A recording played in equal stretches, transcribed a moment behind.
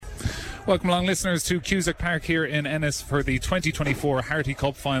Welcome along, listeners, to Cusack Park here in Ennis for the 2024 Harty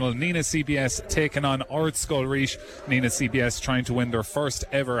Cup final. Nenagh CBS taking on Ardscoil Rís. Nenagh CBS trying to win their first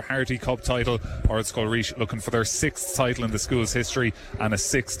ever Harty Cup title. Ardscoil Rís looking for their sixth title in the school's history and a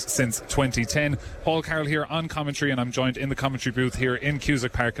sixth since 2010. Paul Carroll here on commentary, and I'm joined in the commentary booth here in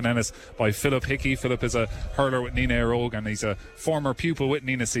Cusack Park in Ennis by Philip Hickey. Philip is a hurler with Nenagh Rogue, and he's a former pupil with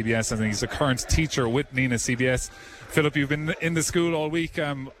Nenagh CBS, and he's a current teacher with Nenagh CBS. Philip, you've been in the school all week.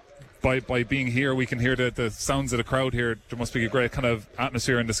 By being here, we can hear the sounds of the crowd here. There must be a great kind of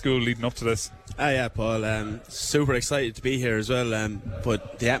atmosphere in the school leading up to this. Yeah, Paul. Super excited to be here as well.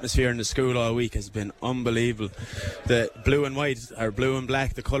 But the atmosphere in the school all week has been unbelievable. The blue and white, or blue and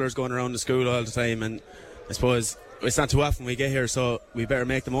black, the colours going around the school all the time. And I suppose it's not too often we get here, so we better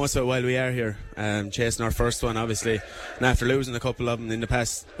make the most of it while we are here. Chasing our first one, obviously, and after losing a couple of them in the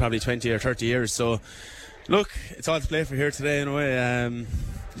past probably 20 or 30 years. So, look, it's all to play for here today in a way.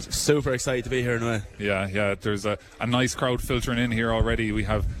 Super excited to be here in a way. Yeah, there's a nice crowd filtering in here already. We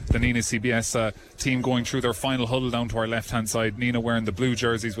have the Nenagh CBS team going through their final huddle down to our left hand side. Nenagh wearing the blue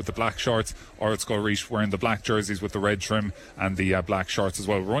jerseys with the black shorts, Ardscoil Rís wearing the black jerseys with the red trim and the black shorts as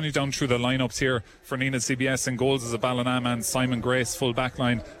well. We're running down through the lineups here for Nenagh CBS. In goals is a Ballina man, Simon Grace, full back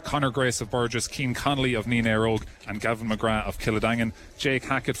line, Conor Grace of Burgess, Cian Connolly of Nenagh Rogue and Gavin McGrath of Killadangan. Jake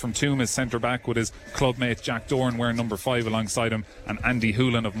Hackett from Toom is centre back with his club mate Jack Dorn wearing number 5 alongside him, and Andy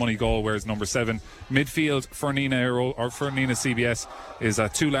Hoolan of Moneygall wears number 7. Midfield for Nenagh CBS is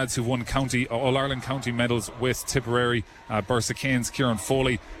two lads who've won All-Ireland county medals with Tipperary, Bursa Kane's Kieran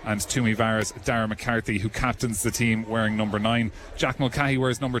Foley and Toomey Vara's Darragh McCarthy, who captains the team wearing number 9. Jack Mulcahy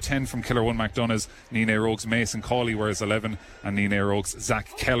wears number 10 from Killerone McDonough's. Nenagh Rogue's Mason Cawley wears 11 and Nenagh Rogue's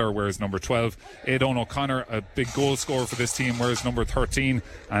Zach Keller wears number 12. Aidan O'Connor, a big goal scorer for this team, wears number 13,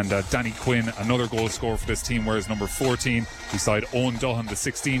 and Danny Quinn, another goal scorer for this team, wears number 14, beside Owen Duhan, the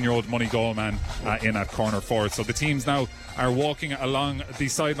 16-year-old Moneygall man, in at corner forward. So the teams now are walking along the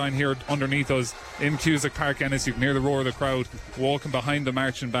sideline here underneath us in Cusack Park, Ennis. You can hear the roar of the crowd walking behind the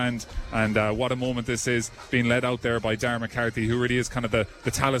marching band, and what a moment this is, being led out there by Darragh McCarthy, who really is kind of the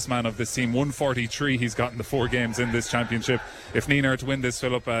talisman of this team. 143 he's gotten the 4 games in this championship. If Nenagh are to win this,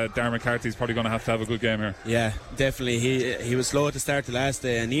 Philip, Darragh McCarthy's probably going to have a good game here. Yeah, definitely. He was slow to start the last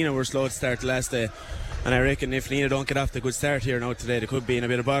day, and Nenagh were slow to start the last day. And I reckon if Nenagh don't get off the good start here now today, they could be in a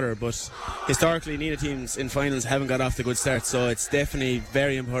bit of bother. But historically, Nenagh teams in finals haven't got off the good start, so it's definitely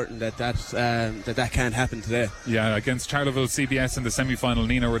very important that can't happen today. Yeah, against Charleville CBS in the semi-final,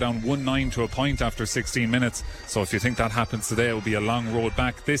 Nenagh were down 1-9 to a point after 16 minutes. So if you think that happens today, it will be a long road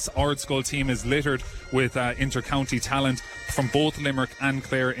back. This Ardscoil team is littered with inter-county talent from both Limerick and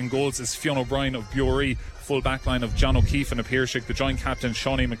Clare. In goals is Fionn O'Brien of Bury. Full back line of John O'Keefe and of Piershick. The joint captain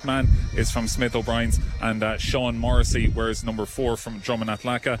Shawnee McMahon is from Smith O'Brien's, and Sean Morrissey wears number 4 from Drummond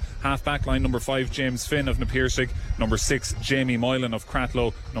Athlacca. Half back line number 5 James Finn of Napiershik, number 6 Jamie Moylan of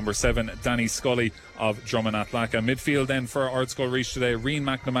Cratloe, number 7 Danny Scully of Drummond Athlacca. Midfield then for Ardscoil Rís today, Rian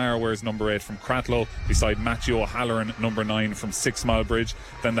McNamara wears number 8 from Cratloe, beside Matthew O'Halloran, number 9 from 6 Mile Bridge.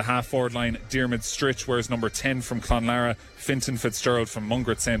 Then the half forward line, Diarmid Stritch wears number 10 from Clonlara. Fintan Fitzgerald from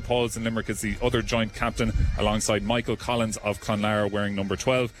Mungret St. Paul's in Limerick is the other joint captain, alongside Michael Collins of Clonlara wearing number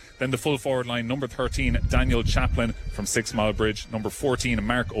 12. Then the full forward line, number 13 Daniel Chaplin from 6 Mile Bridge, number 14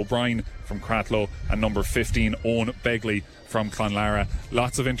 Mark O'Brien from Cratloe, and number 15 Owen Begley from Clonlara.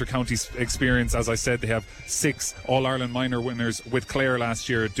 Lots of inter-county experience. As I said, they have 6 All-Ireland minor winners with Clare last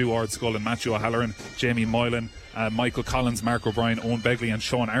year, Dhu Ardscoil and Matthew O'Halloran, Jamie Moylan, Michael Collins, Mark O'Brien, Owen Begley and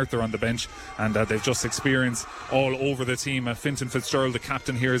Sean Arthur on the bench, and they've just experience all over the team. Fintan Fitzgerald, the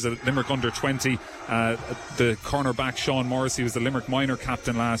captain here, is a Limerick under 20. The cornerback Sean Morrissey was the Limerick minor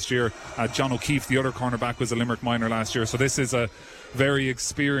captain last year. John O'Keefe, the other cornerback, was a Limerick minor last year. So this is a very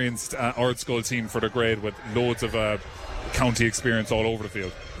experienced Ardscoil team for the grade, with loads of county experience all over the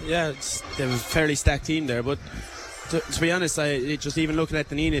field. Yeah, they have a fairly stacked team there, but to be honest, just even looking at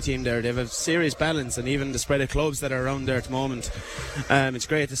the Nenagh team there, they have a serious balance, and even the spread of clubs that are around there at the moment, it's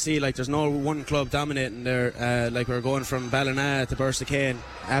great to see. Like, there's no one club dominating there. Like, we're going from Ballina to Bursa Kane,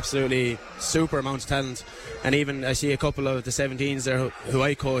 absolutely super amount of talent. And even I see a couple of the 17s there who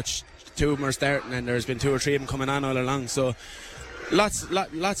I coach, 2 of them are starting, and there's been 2 or 3 of them coming on all along. So lots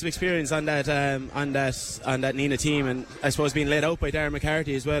of experience on that Nenagh team, and I suppose being led out by Darragh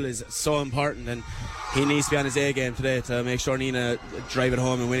McCarthy as well is so important. And he needs to be on his A game today to make sure Nenagh drive it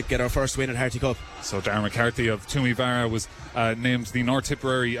home and get our first win at Harty Cup. So Darren McCarthy of Toomevara was named the North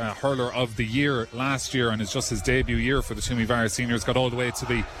Tipperary Hurler of the Year last year, and it's just his debut year for the Toomevara seniors. Got all the way to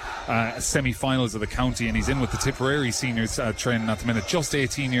the semi-finals of the county, and he's in with the Tipperary seniors training at the minute. Just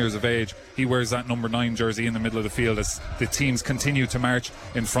 18 years of age. He wears that number 9 jersey in the middle of the field as the teams continue to march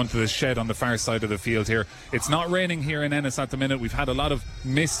in front of the shed on the far side of the field here. It's not raining here in Ennis at the minute. We've had a lot of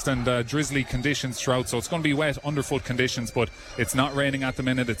mist and drizzly conditions throughout, so it's going to be wet underfoot conditions, but it's not raining at the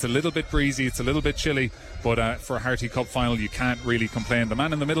minute. It's a little bit breezy, it's a little bit chilly, but for a Harty Cup final you can't really complain. The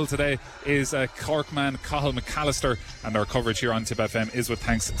man in the middle today is Cork man Cathal McAllister, and our coverage here on Tipp FM is with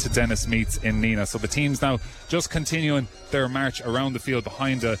thanks to Denis Meats in Nenagh. So the teams now just continuing their march around the field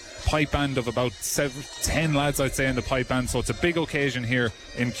behind a pipe band of about 10 lads, I'd say, in the pipe band. So it's a big occasion here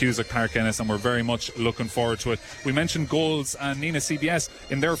in Cusack Park, Ennis, and we're very much looking forward to it. We mentioned goals, and Nenagh CBS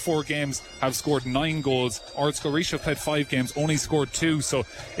in their 4 games have scored 9 goals. Ardscoil Rís have played 5 games, only scored 2. So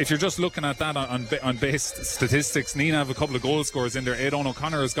if you're just looking at that on base statistics, Nenagh have a couple of goal scorers in there. Aidan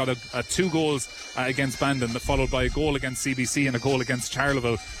O'Connor has got 2 goals against Bandon, followed by a goal against CBC and a goal against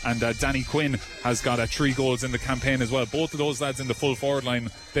Charleville, and Danny Quinn has got 3 goals in the campaign as well. Both of those lads in the full forward line,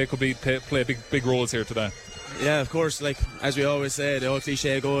 they could play big roles here today. Yeah, of course, like as we always say, the old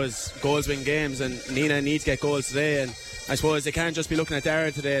cliche goes, goals win games, and Nenagh needs to get goals today, and I suppose they can't just be looking at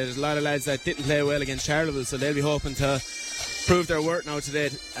Dara today. There's a lot of lads that didn't play well against Charleville, so they'll be hoping to prove their worth now today.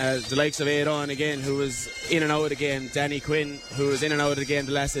 The likes of Aidan again, who was in and out of the game, Danny Quinn, who was in and out of the game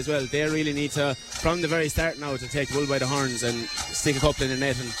the last day as well. They really need to, from the very start now, to take the bull by the horns and stick a couple in the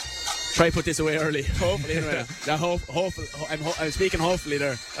net and try put this away early. Hopefully, anyway. I'm speaking hopefully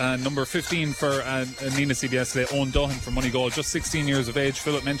there. Number 15 for Nenagh CBS today, Owen Duhan from Moneygall, just 16 years of age.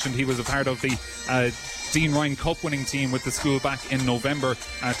 Philip mentioned he was a part of the Dean Ryan Cup winning team with the school back in November.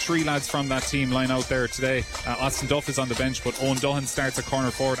 3 lads from that team line out there today. Austin Duff is on the bench, but Owen Duhan starts at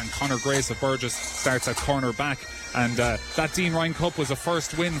corner forward and Conor Grace of Burgess starts at corner back. And that Dean Ryan Cup was a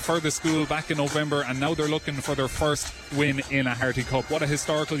first win for the school back in November, and now they're looking for their first win in a Harty Cup. What a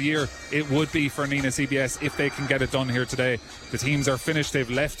historical year it would be for Nenagh CBS if they can get it done here today. The teams are finished.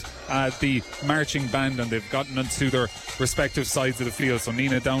 They've left the marching band and they've gotten onto their respective sides of the field. So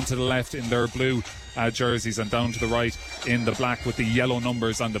Nenagh down to the left in their blue jerseys, and down to the right in the black with the yellow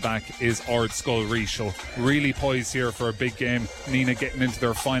numbers on the back is Ardscoil Rís. So really poised here for a big game. Nenagh getting into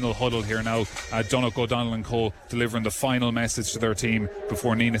their final huddle here now. Donogh O'Donnell and co delivering the final message to their team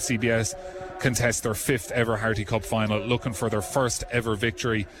before Nenagh CBS contest their 5th ever Harty Cup final, looking for their first ever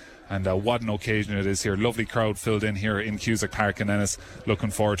victory. And what an occasion it is here. Lovely crowd filled in here in Cusack Park in Ennis. Looking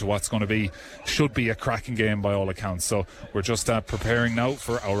forward to what's going to be, should be a cracking game by all accounts. So we're just preparing now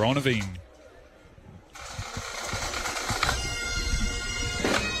for our own Aveen.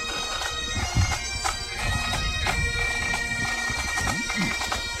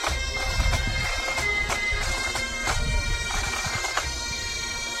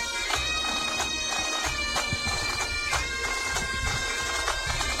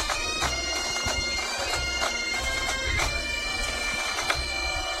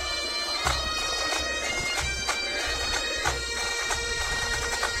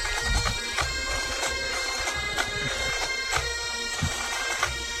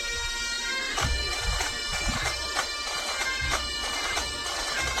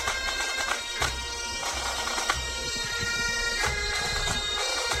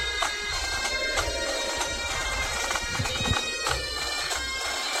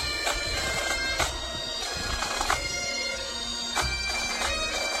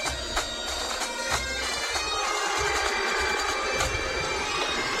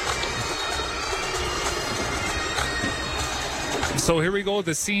 So here we go,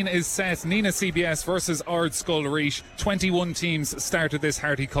 the scene is set. Nenagh CBS versus Ardscoil Rís. 21 teams started this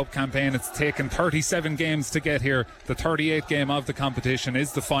Harty Cup campaign. It's taken 37 games to get here. The 38th game of the competition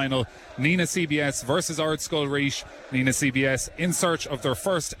is the final. Nenagh CBS versus Ardscoil Rís. Nenagh CBS in search of their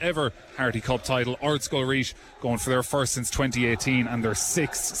first ever Harty Cup title. Ardscoil Rís going for their first since 2018 and their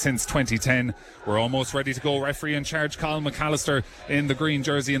 6th since 2010. We're almost ready to go. Referee in charge, Cathal McAllister, in the green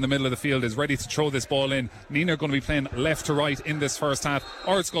jersey in the middle of the field, is ready to throw this ball in. Nenagh are going to be playing left to right in this first half.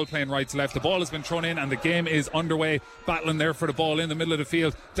 Ardscoil playing right to left. The ball has been thrown in and the game is underway. Battling there for the ball in the middle of the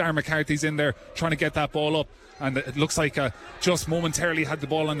field. Darren McCarthy's in there trying to get that ball up. And it looks like just momentarily had the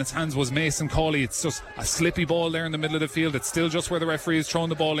ball in its hands was Mason Cawley. It's just a slippy ball there in the middle of the field. It's still just where the referee is throwing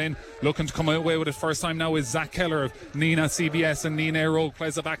the ball in. Looking to come away with it first time now is Zach Keller of Nenagh CBS, and Nenagh Rogue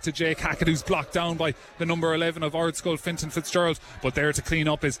plays it back to Jake Hackett, who's blocked down by the number 11 of Ardscoil, Fintan Fitzgerald. But there to clean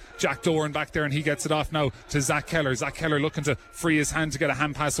up is Jack Doran back there, and he gets it off now to Zach Keller. Zach Keller looking to free his hand to get a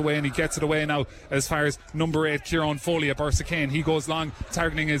hand pass away, and he gets it away now as far as number 8 Kieran Foley at Bursakane. He goes long,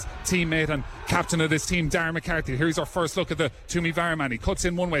 targeting his teammate and captain of this team, Darren McCarthy. Here's our first look at the Toomey Varman. He cuts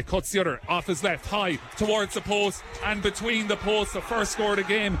in one way, cuts the other, off his left, high towards the post, and between the posts. The first score of the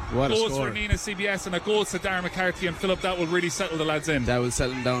game goes for Nenagh CBS, and it goes to Darren McCarthy. And Philip, that will really settle the lads in. That will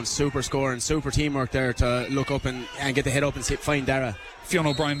settle them down. Super score and super teamwork there to look up and get the head up and find Dara. Fionn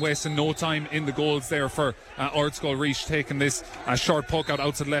O'Brien wasting no time in the goals there for Ardscoil Rís, taking this short puck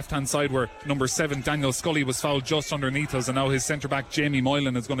out to the left hand side where number 7 Daniel Scully was fouled just underneath us, and now his centre back Jamie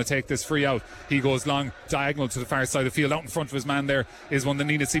Moylan is going to take this free out. He goes long diagonal to the far side of the field. Out in front of his man there is one of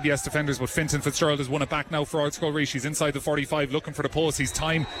the Nenagh CBS defenders, but Fintan Fitzgerald has won it back now for Ardscoil Rís. He's inside the 45 looking for the post. He's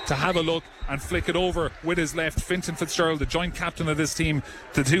time to have a look and flick it over with his left. Fintan Fitzgerald, the joint captain of this team,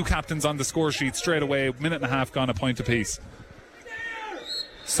 the two captains on the score sheet straight away. Minute and a half gone, a point apiece.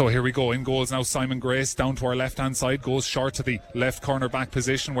 So here we go. In goals now Simon Grace, down to our left hand side, goes short to the left corner back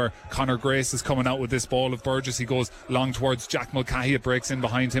position where Conor Grace is coming out with this ball of Burgess. He goes long towards Jack Mulcahy. It breaks in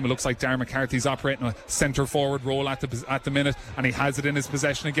behind him. It looks like Darren McCarthy's operating a centre forward role at the minute, and he has it in his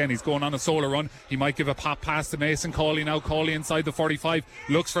possession again. He's going on a solo run. He might give a pop pass to Mason Cawley now. Cawley inside the 45,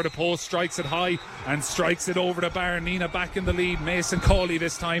 looks for the post, strikes it high and strikes it over the bar. Nenagh back in the lead. Mason Cawley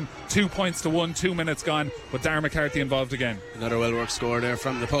this time 2 points to 1, 2 minutes gone, but Darren McCarthy involved again. Another well worked score there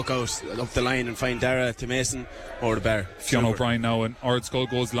from the puck out up the line and find Dara to Mason over the bar. Fionn O'Brien now, and Ardscoil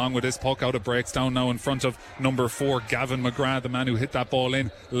goes long with this puck out. It breaks down now in front of number 4 Gavin McGrath, the man who hit that ball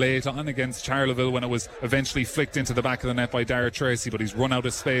in late on against Charleville when it was eventually flicked into the back of the net by Dara Tracy, but he's run out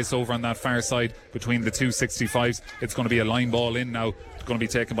of space over on that far side between the two 65s. It's going to be a line ball in now, going to be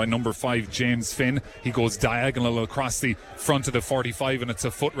taken by number 5 James Finn. He goes diagonal across the front of the 45, and it's a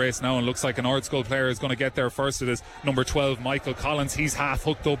foot race now, and looks like an Ardscoil player is going to get there first. It is number 12 Michael Collins. He's half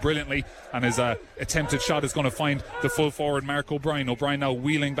hooked up brilliantly, and his attempted shot is going to find the full forward Mark O'Brien. O'Brien now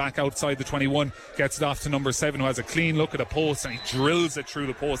wheeling back outside the 21, gets it off to number 7 who has a clean look at a post, and he drills it through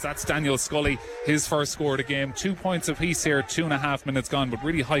the post. That's Daniel Scully, his first score of the game. 2 points apiece here, 2.5 minutes gone, but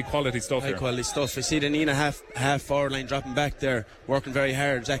really high quality stuff here. High quality stuff. We see the Nenagh half forward line dropping back there, working very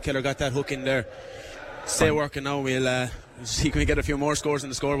hard. Jack Keller got that hook in there. Stay working now. We'll see can we get a few more scores on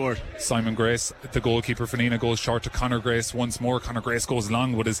the scoreboard. Simon Grace, the goalkeeper for Nenagh, goes short to Conor Grace once more. Conor Grace goes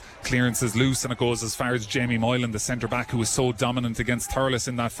long, but his clearance is loose, and it goes as far as Jamie Moylan, the centre back who was so dominant against Thurles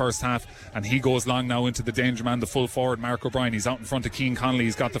in that first half, and he goes long now into the danger man, the full forward Mark O'Brien. He's out in front of Keane Connolly.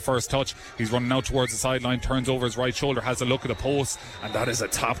 He's got the first touch. He's running out towards the sideline, turns over his right shoulder, has a look at the post, and that is a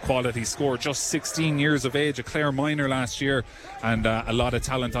top quality score. Just 16 years of age, a Clare minor last year, and a lot of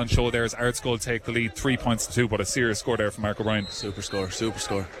talent on show there as Ardscoil take the lead 3 points to 2, but a serious score there from Mark O'Brien. Super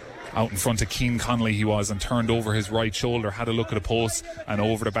score. Out in front of Keane Connolly he was, and turned over his right shoulder, had a look at the post, and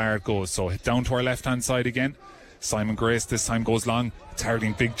over the bar it goes. So down to our left hand side again. Simon Grace this time goes long,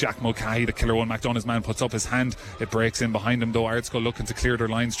 targeting big Jack Mulcahy. The killer one McDonough's man puts up his hand. It breaks in behind him though. Ardscoil looking to clear their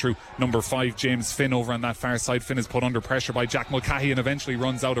lines through number 5 James Finn over on that far side. Finn is put under pressure by Jack Mulcahy and eventually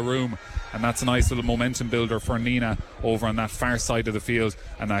runs out of room, and that's a nice little momentum builder for Nenagh over on that far side of the field.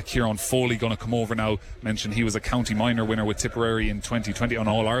 And Kieran Foley going to come over now. Mentioned he was a county minor winner with Tipperary in 2020, an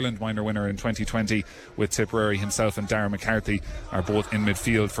All-Ireland minor winner in 2020 with Tipperary. Himself and Darren McCarthy are both in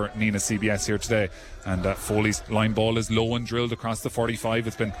midfield for Nenagh CBS here today. And Foley's line ball is low and drilled across the 45.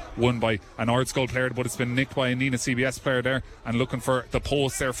 It's been won by an Ardscoil player, but it's been nicked by a Nenagh CBS player there, and looking for the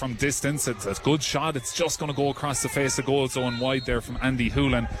post there from distance. It's a good shot. It's just going to go across the face of goal zone wide there from Andy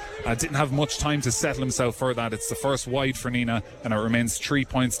Hoolan. Didn't have much time to settle himself for that. It's the first wide for Nenagh, and it remains 3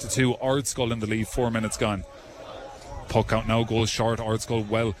 points to 2. Ardscoil in the lead, 4 minutes gone. Puck out now, goes short. Ardscoil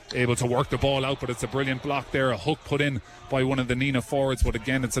well able to work the ball out, but it's a brilliant block there, a hook put in by one of the Nenagh forwards. But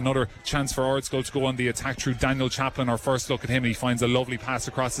again, it's another chance for Ardscoil to go on the attack through Daniel Chaplin. Our first look at him, he finds a lovely pass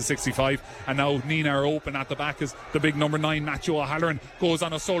across the 65, and now Nenagh are open at the back as the big number 9 Matthew O'Halloran goes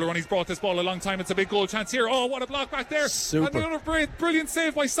on a solo run. He's brought this ball a long time. It's a big goal chance here. Oh, what a block back there. Super. And another brilliant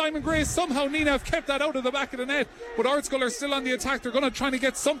save by Simon Grace. Somehow Nenagh have kept that out of the back of the net, but Ardscoil are still on the attack. They're going to try to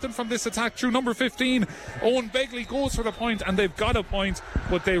get something from this attack through number 15 Owen Begley. Goes for the point, and they've got a point,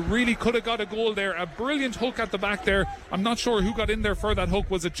 but they really could have got a goal there. A brilliant hook at the back there. I'm not sure who got in there for that hook.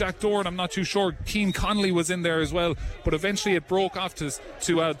 Was it Jack Doran? I'm not too sure. Keane Connolly was in there as well, but eventually it broke off to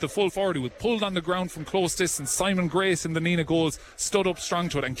the full forward who was pulled on the ground from close distance. Simon Grace in the Nenagh goals stood up strong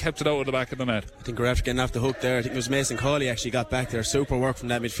to it and kept it out of the back of the net. I think we're after getting off the hook there. I think it was Mason Cawley actually got back there. Super work from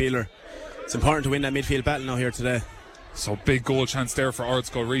that midfielder. It's important to win that midfield battle now here today. So big goal chance there for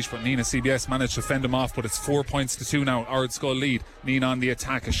Ardscoil Rís, but Nenagh CBS managed to fend him off, but it's 4 points to 2 now. Ardscoil lead. Nenagh on the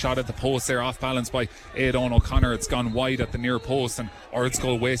attack, a shot at the post there, off balance by Aidan O'Connor. It's gone wide at the near post, and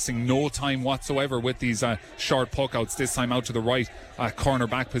Ardscoil wasting no time whatsoever with these short puck outs, this time out to the right corner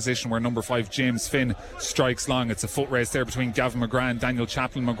back position where number 5 James Finn strikes long. It's a foot race there between Gavin McGrath and Daniel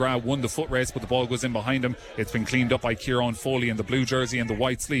Chaplin. McGrath won the foot race, but the ball goes in behind him. It's been cleaned up by Kieran Foley in the blue jersey and the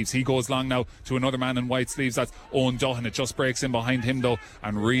white sleeves. He goes long now to another man in white sleeves, that's Owen Duhan. It just breaks in behind him though,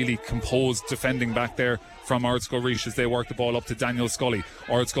 and really composed defending back there from Ardscoil Rís as they work the ball up to Daniel Scully.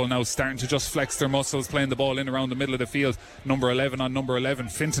 Ardscoil now starting to just flex their muscles, playing the ball in around the middle of the field. Number 11 on number 11.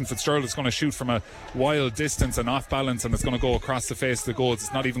 Fintan Fitzgerald is going to shoot from a wild distance and off balance, and it's going to go across the face of the goals.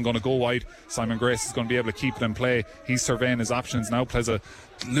 It's not even going to go wide. Simon Grace is going to be able to keep it in play. He's surveying his options now, plays a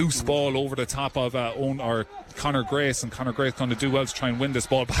loose ball over the top of Conor Grace, and Conor Grace going to do well to try and win this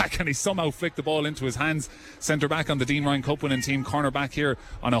ball back, and he somehow flicked the ball into his hands. Centre back on the Dean Ryan Cup winning team, corner back here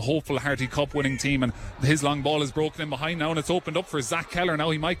on a hopeful Harty Cup winning team, and his long ball is broken in behind now, and it's opened up for Zach Keller. Now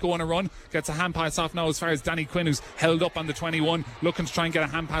he might go on a run, gets a hand pass off now as far as Danny Quinn, who's held up on the 21, looking to try and get a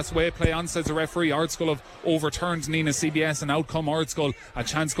hand pass away. Play on, says the referee. Ardscoil have overturned Nenagh CBS, and out come Ardscoil. A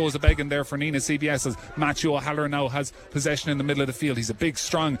chance goes a begging there for Nenagh CBS as Matthew O'Halloran now has possession in the middle of the field. He's a big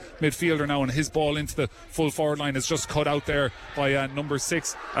strong midfielder now, and his ball into the full forward line is just cut out there by number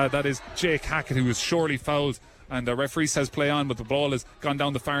 6, that is Jake Hackett, who is surely fouled, and the referee says play on, but the ball has gone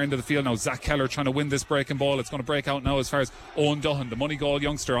down the far end of the field now. Zach Keller trying to win this breaking ball. It's going to break out now as far as Owen Duhan, the Moneygall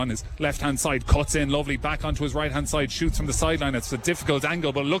youngster, on his left hand side, cuts in lovely back onto his right hand side, shoots from the sideline. It's a difficult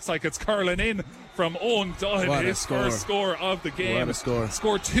angle, but it looks like it's curling in from Owen Duhan. His first score of the game. What a score.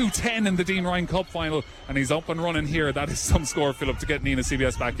 Scored 2-10 in the Dean Ryan Cup final, and he's up and running here. That is some score, Philip, to get Nenagh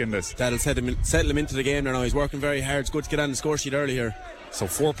CBS back in this. That'll settle him into the game there now. He's working very hard. It's good to get on the score sheet early here. So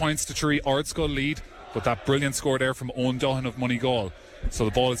 4 points to 3, Ardscoil lead, but that brilliant score there from Owen Duhan of Moneygall. So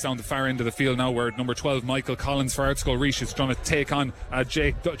the ball is down the far end of the field now, where number 12 Michael Collins for Ardscoil Rís is trying to take on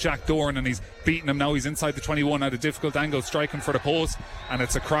Jack Dorn, and he's beating him now. He's inside the 21 at a difficult angle, striking for the post, and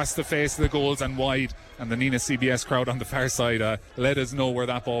it's across the face of the goals and wide. And the Nenagh CBS crowd on the far side let us know where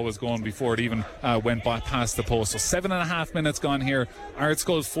that ball was going before it even went past the post. So 7.5 minutes gone here.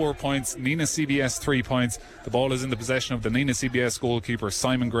 Ardscoil 4 points, Nenagh CBS 3 points. The ball is in the possession of the Nenagh CBS goalkeeper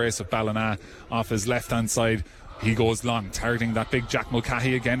Simon Grace of Ballina off his left hand side. He goes long, targeting that big Jack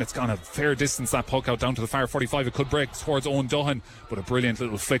Mulcahy again. It's gone a fair distance, that puck out down to the far 45. It could break towards Owen Duhan, but a brilliant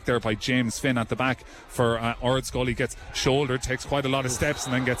little flick there by James Finn at the back for Ardscoil. He gets shouldered, takes quite a lot of steps,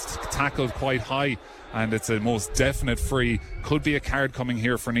 and then gets tackled quite high. And it's a most definite free. Could be a card coming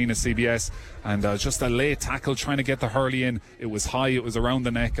here for Nenagh CBS. And just a late tackle trying to get the hurley in. It was high, it was around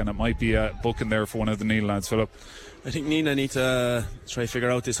the neck, and it might be a booking there for one of the Neil lads, Philip. I think Nenagh need to try to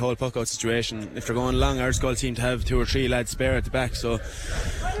figure out this whole puck out situation. If they're going long, Ardscoil seem to have 2 or 3 lads spare at the back, so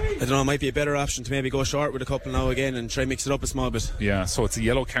I don't know, it might be a better option to maybe go short with a couple now again and try mix it up a small bit. Yeah, so it's a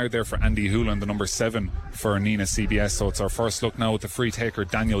yellow card there for Andy Hoolan, the number 7 for Nenagh CBS. So it's our first look now at the free taker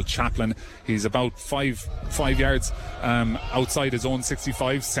Daniel Chaplin. He's about 5 yards outside his own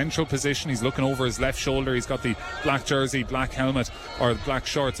 65, central position. He's looking over his left shoulder. He's got the black jersey, black helmet, or black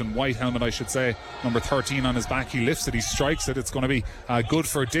shorts and white helmet I should say, number 13 on his back. He lifts it, he strikes it. It's going to be good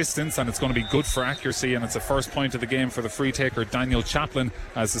for distance, and it's going to be good for accuracy, and it's the first point of the game for the free taker Daniel Chaplin,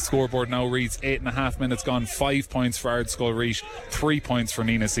 as the scoreboard now reads 8.5 minutes gone. 5 points for Ardscoil Rís, 3 points for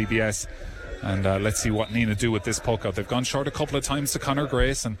Nenagh CBS. And let's see what Nenagh do with this puck out. They've gone short a couple of times to Conor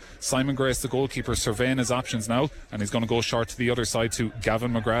Grace, and Simon Grace, the goalkeeper, surveying his options now, and he's going to go short to the other side to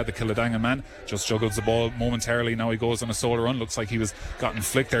Gavin McGrath, the Killadanga man. Just juggles the ball momentarily. Now he goes on a solo run. Looks like he was gotten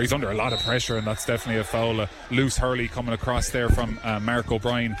flicked there. He's under a lot of pressure, and that's definitely a foul. A loose hurley coming across there from Mark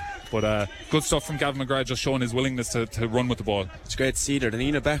O'Brien. But good stuff from Gavin McGrath, just showing his willingness to run with the ball. It's great to see there. The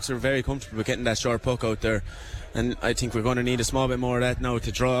Nenagh backs are very comfortable with getting that short puck out there, and I think we're going to need a small bit more of that now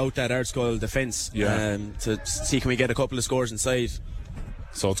to draw out that Ardscoil defence, to see can we get a couple of scores inside.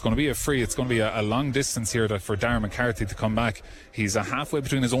 So it's going to be a free. It's going to be a long distance here for Darren McCarthy to come back. He's halfway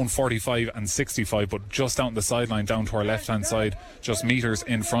between his own 45 and 65, but just out on the sideline down to our left hand side, just metres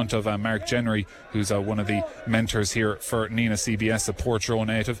in front of Mark Jennery, who's one of the mentors here for Nenagh CBS, a Portroe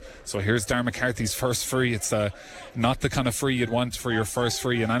native. So here's Darren McCarthy's first free. It's not the kind of free you'd want for your first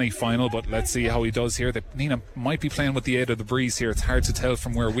free in any final, but let's see how he does here. Nenagh might be playing with the aid of the breeze here. It's hard to tell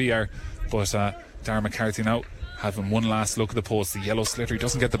from where we are, but Darren McCarthy now having one last look at the post. The yellow sliotar, he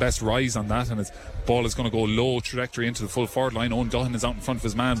doesn't get the best rise on that, and his ball is going to go low trajectory into the full forward line. Owen Duggan is out in front of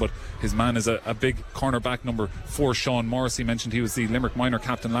his man, but his man is a big cornerback, number 4, Sean Morrissey. Mentioned he was the Limerick minor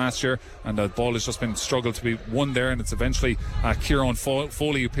captain last year, and the ball has just been struggled to be won there, and it's eventually Kieran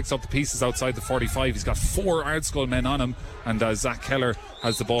Foley who picks up the pieces outside the 45. He's got 4 Ardscoil men on him, and Zach Keller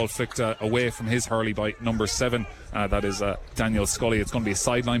has the ball flicked away from his hurley by number 7. That is Daniel Scully. It's going to be a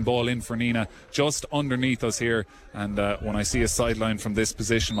sideline ball in for Nenagh, just underneath us here. And when I see a sideline from this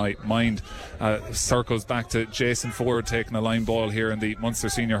position, my mind circles back to Jason Ford taking a line ball here in the Munster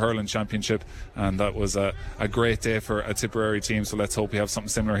Senior Hurling Championship, and that was a great day for a Tipperary team. So let's hope we have something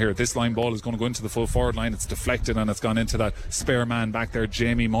similar here. This line ball is going to go into the full forward line. It's deflected and it's gone into that spare man back there,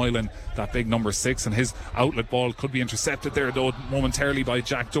 Jamie Moylan, that big number 6, and his outlet ball could be intercepted there though momentarily by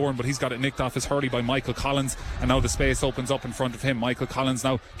Jack Dorn, but he's got it nicked off his hurley by Michael Collins, and now the space opens up in front of him. Michael Collins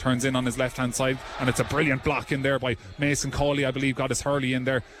now turns in on his left hand side, and it's a brilliant block in there by Mason Cawley, I believe, got his hurley in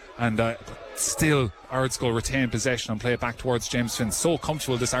there, and still Ardscoil retain possession and play it back towards James Finn. So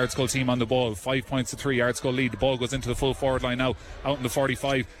comfortable, this Ardscoil team on the ball. 5 points to 3, Ardscoil lead. The ball goes into the full forward line now. Out in the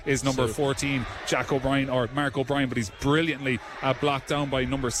 45 is number 14 Jack O'Brien, or Mark O'Brien, but he's brilliantly blocked down by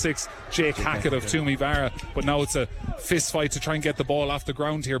number 6 Jake Hackett of Toomevara. But now it's a fist fight to try and get the ball off the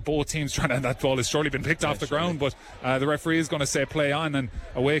ground here. Both teams trying, and that ball has surely been picked off the ground, but the referee is going to say play on, and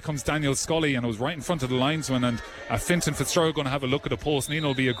away comes Daniel Scully, and it was right in front of the linesman, and Fintan Fitzgerald going to have a look at the post. Nenagh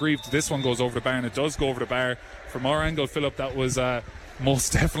will be aggrieved. This one goes over the bar, and it does go over the bar. From our angle, Philip, that was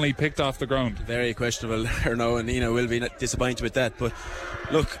most definitely picked off the ground. Very questionable there now, and Nenagh will be disappointed with that. But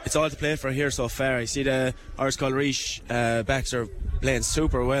look, it's all to play for here so far. I see the Ardscoil Rís backs are playing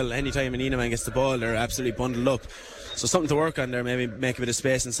super well. Anytime an Nenagh man gets the ball, they're absolutely bundled up. So something to work on there, maybe make a bit of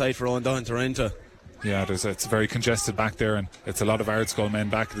space inside for Owen Duggan to run into. Yeah, it's very congested back there, and it's a lot of Ardscoil men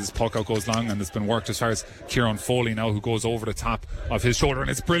back. This puck out goes long, and it's been worked as far as Kieran Foley now, who goes over the top of his shoulder, and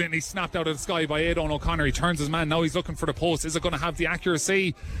it's brilliantly snapped out of the sky by Aidan O'Connor. He turns his man, now he's looking for the post. Is it going to have the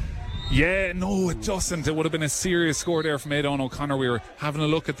accuracy? Yeah, no, it doesn't. It would have been a serious score there from Aidan O'Connor. We were having a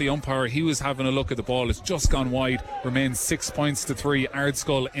look at the umpire. He was having a look at the ball. It's just gone wide. Remains 6 points to 3.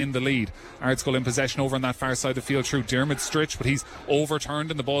 Ardscoil in the lead. Ardscoil in possession over on that far side of the field through Dermot Stritch, but he's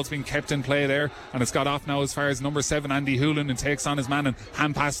overturned and the ball's been kept in play there. And it's got off now as far as number 7, Andy Hoolan, and takes on his man and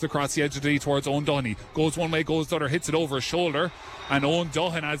hand passes across the edge of the D towards Owen Duggan. He goes one way, goes the other, hits it over his shoulder. And Owen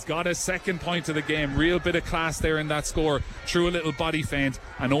Duggan has got a second point of the game. Real bit of class there in that score. Through a little body feint,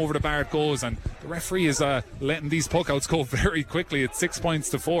 and over the bar it goes. And the referee is letting these puckouts go very quickly. It's 6 points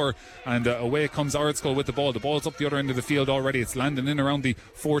to 4, and away comes Ardscoil with the ball. The ball's up the other end of the field already. It's landing in around the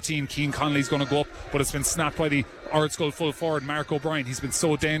 14. Cian Connolly's going to go up, but it's been snapped by the Ardscoil full forward Mark O'Brien. He's been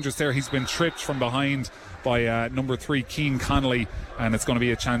so dangerous there. He's been tripped from behind by number 3 Cian Connolly, and it's going to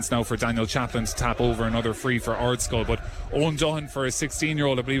be a chance now for Daniel Chaplin to tap over another free for Ardscoil. But Owen Duggan, for a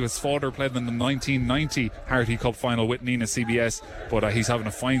 16-year-old, I believe his father played in the 1990 Harty Cup final with Nenagh CBS, but he's having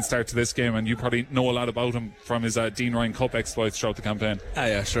a fine start to this game, and you probably know a lot about him from his Dean Ryan Cup exploits throughout the campaign.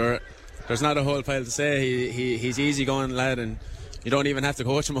 Yeah, sure. There's not a whole pile to say. He's easy going lad, and you don't even have to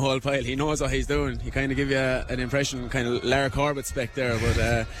coach him a whole pile. He knows what he's doing. He kind of give you an impression, kind of Lara Corbett spec there,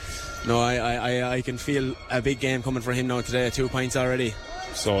 but no, I can feel a big game coming for him now today. 2 points already.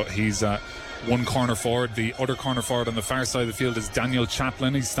 So he's one corner forward. The other corner forward on the far side of the field is Daniel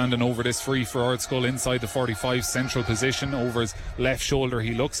Chaplin. He's standing over this free for Ardscoil inside the 45 central position. Over his left shoulder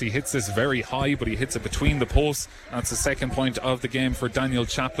he looks. He hits this very high, but he hits it between the posts. That's the second point of the game for Daniel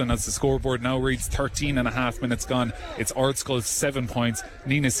Chaplin, as the scoreboard now reads 13 and a half minutes gone. It's Ardscoil 7 points,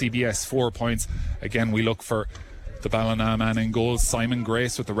 Nenagh CBS 4 points. Again, we look for the Ballina man in goal, Simon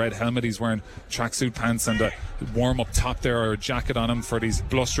Grace, with the red helmet. He's wearing tracksuit pants and a warm-up top there, or a jacket on him for these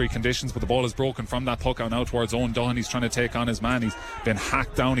blustery conditions, but the ball is broken from that puck out now towards Owen Duggan. He's trying to take on his man. He's been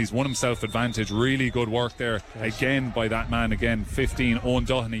hacked down. He's won himself advantage. Really good work there again by that man. Again, 15, Owen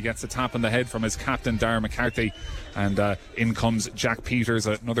Duggan. He gets a tap on the head from his captain, Darragh McCarthy, and in comes Jack Peters,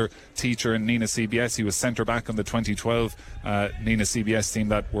 another teacher in Nenagh CBS. He was centre back on the 2012 Nenagh CBS team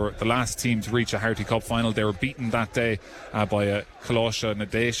that were the last team to reach a Harty Cup final. They were beaten that day by Colosha and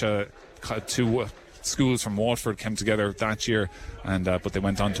Nadesha. Two schools from Waterford came together that year, and but they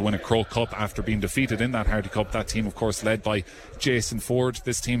went on to win a Crow Cup after being defeated in that Harty Cup. That team, of course, led by Jason Ford.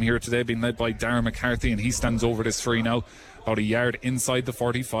 This team here today being led by Darragh McCarthy, and he stands over this free now, about a yard inside the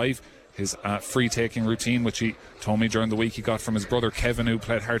 45. His free taking routine, which he told me during the week he got from his brother Kevin, who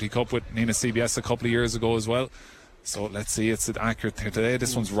played Harty Cup with Nenagh CBS a couple of years ago as well. So let's see, it's accurate today.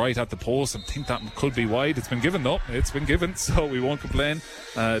 This one's right at the post. I think that could be wide. It's been given though. It's been given, so we won't complain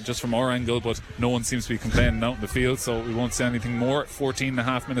just from our angle, but no one seems to be complaining out in the field, so we won't say anything more.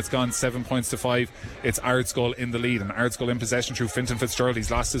 14.5 minutes gone, 7 points to 5. It's Ardscoil in the lead, and Ardscoil in possession through Fintan Fitzgerald.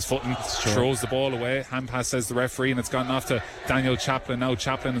 He's lost his footing, throws the ball away. Hand pass, says the referee, and it's gone off to Daniel Chaplin. Now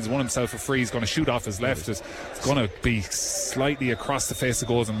Chaplin has won himself a free. He's going to shoot off his left. It's going to be slightly across the face of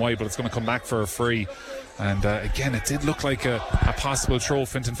goals and wide, but it's going to come back for a free. And again, it did look like a possible throw.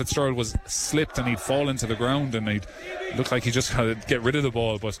 Fintan Fitzgerald was slipped and he'd fallen to the ground, and he'd looked like he just had to get rid of the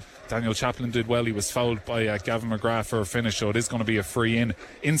ball, but Daniel Chaplin did well. He was fouled by Gavin McGrath for a finish, so it is going to be a free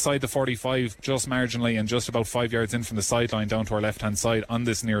inside the 45, just marginally, and just about 5 yards in from the sideline down to our left hand side on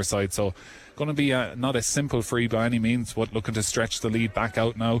this near side. So going to be not a simple free by any means, but looking to stretch the lead back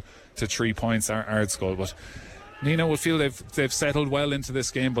out now to 3 points, Ardscoil. But Nenagh will feel they've settled well into this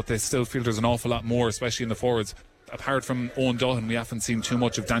game, but they still feel there's an awful lot more, especially in the forwards. Apart from Owen Duggan, we haven't seen too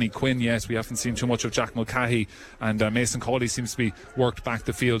much of Danny Quinn yet. We haven't seen too much of Jack Mulcahy, and Mason Cawley seems to be worked back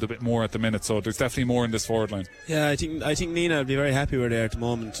the field a bit more at the minute. So there's definitely more in this forward line. Yeah, I think Nenagh will be very happy we're there at the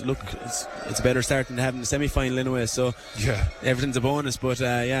moment. Look, it's a better start than having the semi-final anyway. So yeah, everything's a bonus. But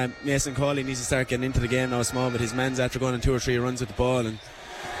Mason Cawley needs to start getting into the game now small. But his man's after going on 2 or 3 runs with the ball, and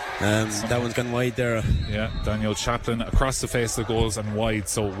that one's gone wide there. Yeah, Daniel Chaplin across the face of the goals and wide.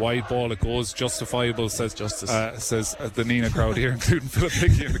 So wide ball, it goes, justifiable, says says the Nenagh crowd here, including Philip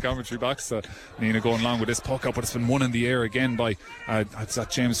Hickey in the commentary box. Nenagh going along with this puck up, but it's been won in the air again by it's that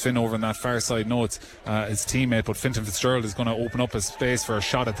James Finn over on that far side. No, it's his teammate, but Fintan Fitzgerald is going to open up a space for a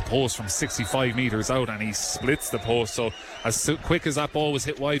shot at the post from 65 metres out, and he splits the post. So as quick as that ball was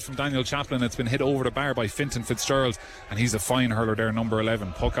hit wide from Daniel Chaplin, it's been hit over the bar by Fintan Fitzgerald, and he's a fine hurler there, number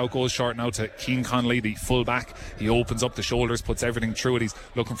 11. Puck out goes short now to Cian Connolly, the full back. He opens up the shoulders, puts everything through it. He's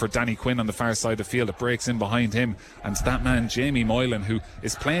looking for Danny Quinn on the far side of the field. It breaks in behind him, and it's that man Jamie Moylan, who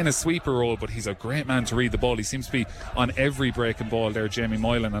is playing a sweeper role, but he's a great man to read the ball. He seems to be on every breaking ball there, Jamie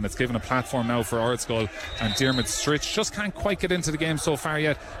Moylan, and it's given a platform now for Ardscoil. And Diarmuid Stritch just can't quite get into the game so far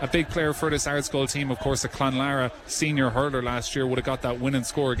yet. A big player for this Ardscoil team, of course, a Clonlara senior hurler last year, would have got that winning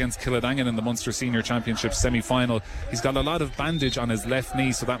score against Killadangan in the Munster Senior Championship semi-final. He's got a lot of bandage on his left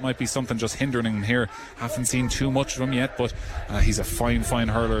knee, so that might be something just hindering him here. Haven't seen too much of him yet, but he's a fine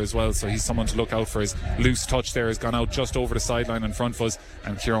hurler as well, so he's someone to look out for. His loose touch there has gone out just over the sideline in front of us,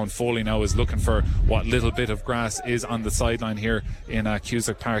 and Kieran Foley now is looking for what little bit of grass is on the sideline here in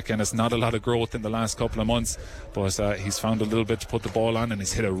Cusack Park, and it's not a lot of growth in the last couple of months, but he's found a little bit to put the ball on, and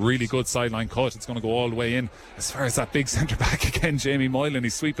he's hit a really good sideline cut. It's going to go all the way in. As far as that big centre back again, Jamie Moylan,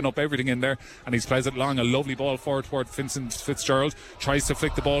 he's sweeping up everything in there, and he's plays it long, a lovely ball forward toward Vincent Fitzgerald, tries to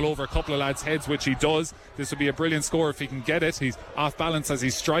flick the ball over a couple of lads' heads, which he does. This would be a brilliant score if he can get it. He's off balance as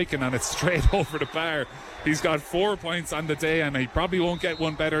he's striking, and it's straight over the bar. He's got 4 points on the day, and he probably won't get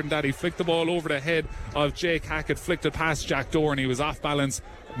one better than that. He flicked the ball over the head of Jake Hackett, flicked it past Jack Dorn, he was off balance,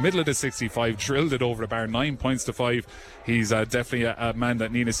 middle of the 65, drilled it over the bar. 9 points to 5. He's definitely a man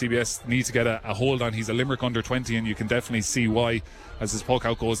that Nenagh CBS need to get a hold on. He's a Limerick under 20, and you can definitely see why as his puck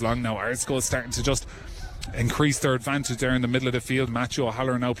out goes long now. Ardscoil is starting to just increase their advantage there in the middle of the field. Matthew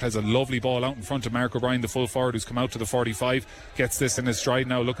O'Halloran now plays a lovely ball out in front of Mark O'Brien, the full forward, who's come out to the 45, gets this in his stride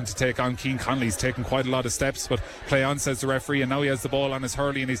now, looking to take on Cian Connolly. He's taken quite a lot of steps, but play on, says the referee, and now he has the ball on his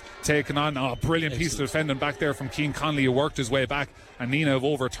hurley, and he's taken on. Brilliant piece of defending back there from Cian Connolly, who worked his way back, and Nenagh have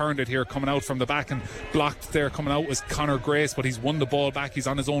overturned it here, coming out from the back, and blocked there coming out was Conor Grace, but he's won the ball back. He's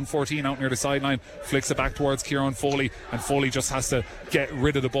on his own 14 out near the sideline, flicks it back towards Kieran Foley, and Foley just has to get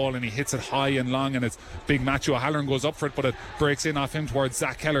rid of the ball, and he hits it high and long, and it's big Matthew O'Halloran goes up for it, but it breaks in off him towards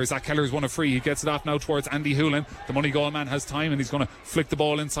Zach Keller. Zach Keller's won a free. He gets it off now towards Andy Hoolan. The money goal man has time, and he's going to flick the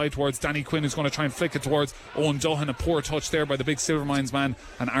ball inside towards Danny Quinn, who's going to try and flick it towards Owen Duggan. A poor touch there by the big Silvermines man,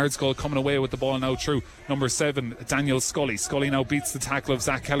 and Ardscoil coming away with the ball now through number 7, Daniel Scully. Scully now beats the tackle of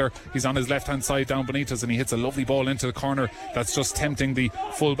Zach Keller. He's on his left hand side down beneath us, and he hits a lovely ball into the corner that's just tempting the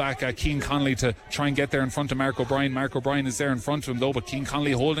fullback Cian Connolly to try and get there in front of Mark O'Brien. Mark O'Brien is there in front of him though, but Cian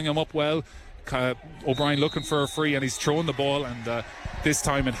Connolly holding him up well. O'Brien looking for a free, and he's thrown the ball, and this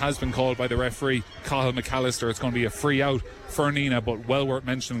time it has been called by the referee, Cathal McAllister. It's going to be a free out for Nenagh, but well worth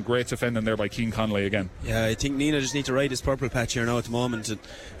mentioning. Great defending there by Cian Connolly again. Yeah, I think Nenagh just need to ride this purple patch here now at the moment. It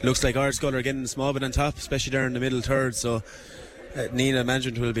looks like Ardscoil are getting a small bit on top, especially there in the middle third, so Nenagh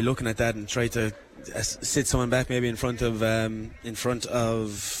management will be looking at that and try to sit someone back maybe in front of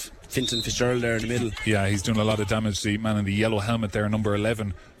Fintan Fitzgerald there in the middle. Yeah, he's doing a lot of damage, the man in the yellow helmet there, number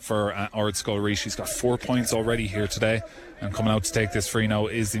 11 for Ardscoil Rís. He's got 4 points already here today, and coming out to take this free now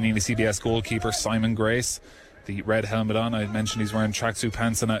is the Nenagh CBS goalkeeper Simon Grace, the red helmet on. I mentioned he's wearing tracksuit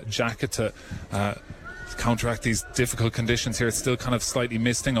pants and a jacket to counteract these difficult conditions here. It's still kind of slightly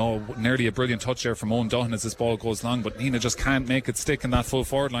misting. Nearly a brilliant touch there from Owen Duhan as this ball goes long, but Nenagh just can't make it stick in that full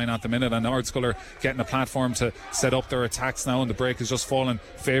forward line at the minute, and Ardscoil are getting a platform to set up their attacks now, and the break is just fallen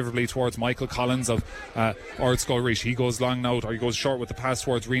favourably towards Michael Collins of Ardscoil Rís. He goes long now, or he goes short with the pass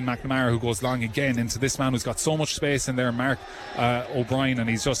towards Rian McNamara, who goes long again into this man who's got so much space in there, Mark O'Brien, and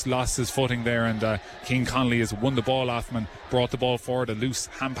he's just lost his footing there, and Keane Connolly has won the ball off him and brought the ball forward. A loose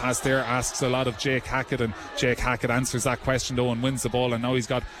hand pass there asks a lot of Jake Hackett, and Jake Hackett answers that question though and wins the ball, and now he's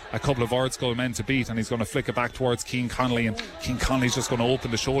got a couple of Ardscoil men to beat, and he's going to flick it back towards Keane Connolly, and Keane Connolly's just going to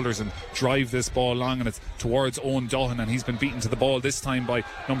open the shoulders and drive this ball long, and it's towards Owen Duhan, and he's been beaten to the ball this time by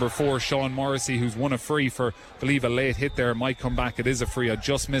number 4 Sean Morrissey, who's won a free for, I believe, a late hit there. Might come back. It is a free. I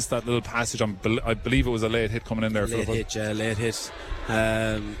just missed that little passage. I believe it was a late hit coming in there. Late hit.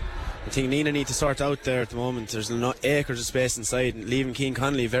 I think Nenagh need to sort out there at the moment. There's acres of space inside, and leaving Keane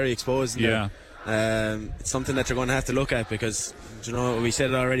Connolly very exposed in there. It's something that you're going to have to look at, because we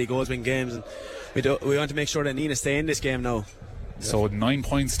said it already, goals win games, and we want to make sure that Nenagh stay in this game now. So 9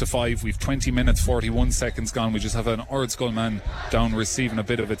 points to 5. We've 20 minutes 41 seconds gone. We just have an Ardscoil man down receiving a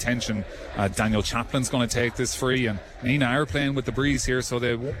bit of attention. Daniel Chaplin's going to take this free, and Nenagh are playing with the breeze here, so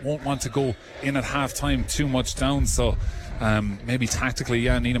they won't want to go in at half time too much down. So maybe tactically,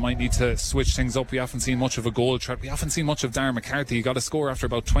 Nenagh might need to switch things up. We haven't seen much of a goal threat. We haven't seen much of Darren McCarthy. He got a score after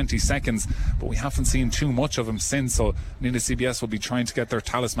about 20 seconds, but we haven't seen too much of him since. So Nenagh CBS will be trying to get their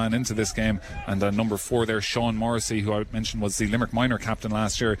talisman into this game. And number 4 there, Sean Morrissey, who I mentioned was the Limerick minor captain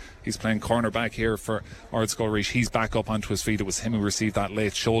last year. He's playing cornerback here for Ardscoil Rís. He's back up onto his feet. It was him who received that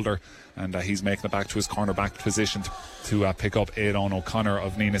late shoulder, and he's making it back to his cornerback position to pick up Aidan O'Connor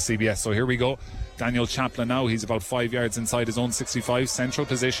of Nenagh CBS. So here we go. Daniel Chaplin now, he's about 5 yards inside his own 65, central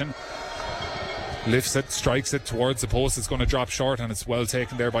position. Lifts it, strikes it towards the post. It's going to drop short, and it's well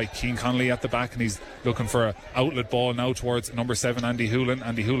taken there by Keane Connolly at the back, and he's looking for an outlet ball now towards number 7 Andy Hoolan.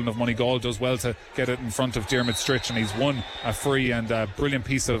 Andy Hoolan of Moneygall does well to get it in front of Dermot Stritch, and he's won a free, and a brilliant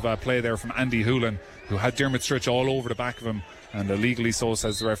piece of play there from Andy Hoolan, who had Dermot Stritch all over the back of him, and illegally so,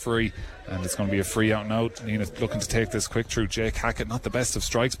 says the referee, and it's going to be a free out and out. Nenagh looking to take this quick through. Jake Hackett, not the best of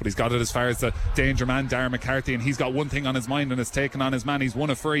strikes, but he's got it as far as the danger man Darren McCarthy, and he's got one thing on his mind, and it's taken on his man. He's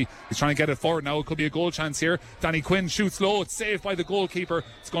won a free. He's trying to get it forward now. It could be a goal chance here. Danny Quinn shoots low. It's saved by the goalkeeper.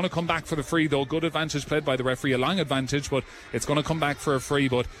 It's going to come back for the free though. Good advantage played by the referee, a long advantage, but it's going to come back for a free.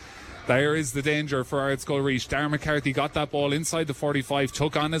 But there is the danger for Ardscoil Rís. Darren McCarthy got that ball inside the 45,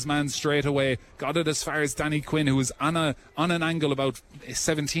 took on his man straight away, got it as far as Danny Quinn, who was on an angle about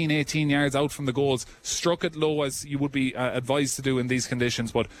 17-18 yards out from the goals, struck it low as you would be advised to do in these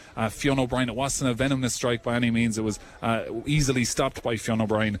conditions, but Fionn O'Brien, it wasn't a venomous strike by any means. It was easily stopped by Fionn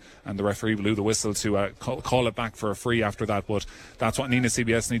O'Brien, and the referee blew the whistle to call it back for a free after that. But that's what Nenagh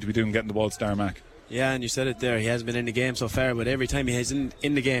CBS need to be doing, getting the ball to Darren Mac. Yeah, and you said it there, he hasn't been in the game so far, but every time he is in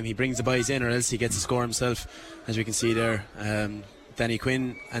the game, he brings the boys in, or else he gets a score himself, as we can see there. Danny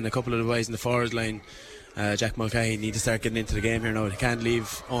Quinn and a couple of the boys in the forward line, Jack Mulcahy, need to start getting into the game here now. They can't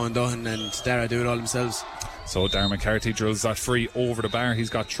leave Owen Duhan and Dara do it all themselves. So Darren McCarthy drills that free over the bar. He's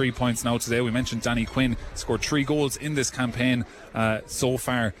got 3 points now today. We mentioned Danny Quinn scored 3 goals in this campaign so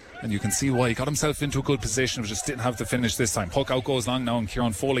far, and you can see why. He got himself into a good position, but just didn't have the finish this time. Puck out goes long now, and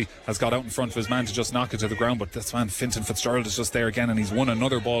Kieran Foley has got out in front of his man to just knock it to the ground, but this man Fintan Fitzgerald is just there again, and he's won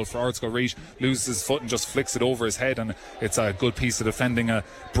another ball for Ardscoil Rís. Loses his foot and just flicks it over his head, and it's a good piece of defending, a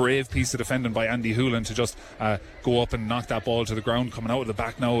brave piece of defending by Andy Hoolan to just go up and knock that ball to the ground. Coming out of the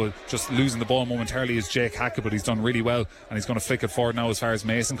back now, just losing the ball momentarily, is Jake Hackett, but he's done really well, and he's going to flick it forward now as far as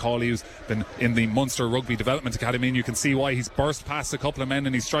Mason Cawley, who's been in the Munster Rugby Development Academy, and you can see why. He's burst past a couple of men,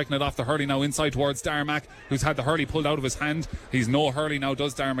 and he's striking it off the hurley now inside towards Darren Mac, who's had the hurley pulled out of his hand. He's no hurley now,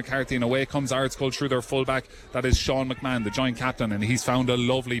 does Darren McCarthy, and away comes Ardscoil through their fullback. That is Sean McMahon, the joint captain, and he's found a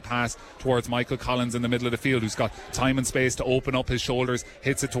lovely pass towards Michael Collins in the middle of the field, who's got time and space to open up his shoulders,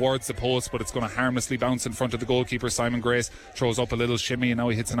 hits it towards the post, but it's going to harmlessly bounce in front of the goalkeeper. Simon Grace throws up a little shimmy, and now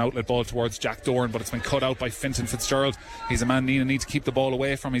he hits an outlet ball towards Jack Doran, but it's been cut out by Fintan Fitzgerald. He's a man Nenagh need to keep the ball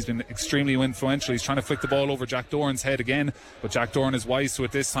away from. He's been extremely influential. He's trying to flick the ball over Jack Doran's head again, but Jack Doran is wise to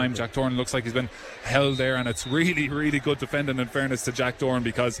it this time. Jack Doran looks like he's been held there, and it's really, really good defending, in fairness to Jack Doran,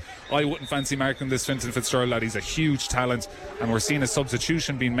 because I wouldn't fancy marking this Fintan Fitzgerald lad. He's a huge talent, and we're seeing a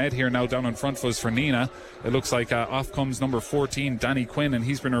substitution being made here now down in front of us for Nenagh. It looks like off comes number 14 Danny Quinn, and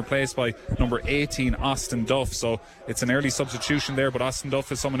he's been replaced by number 18 Austin Duff. So it's an early substitution there, but Austin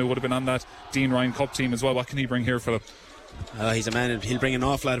Duff is someone who would have been on that Dean Ryan Cup team as well. What can he bring here, Philip? He's a man, he'll bring an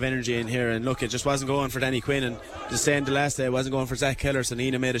awful lot of energy in here, and look, it just wasn't going for Danny Quinn, and just saying the last day it wasn't going for Zach Keller, so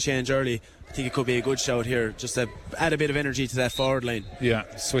Nenagh made a change early. I think it could be a good shout here, just to add a bit of energy to that forward line.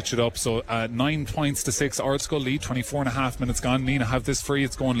 Yeah, switch it up. So 9 points to 6, Ardscoil lead, 24.5 minutes gone. Nenagh have this free,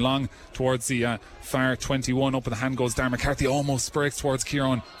 it's going long towards the far 21. Up with the hand goes Darren McCarthy, almost breaks towards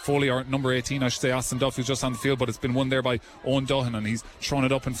Kieran Foley, or number 18 I should say, Austin Duff, who's just on the field, but it's been won there by Owen Duhan, and he's thrown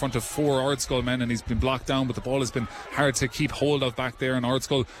it up in front of 4 Ardscoil men, and he's been blocked down, but the ball has been hard to keep hold of back there, and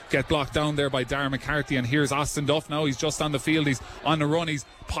Ardscoil get blocked down there by Darren McCarthy. And here's Austin Duff now, he's just on the field, he's on the run, he's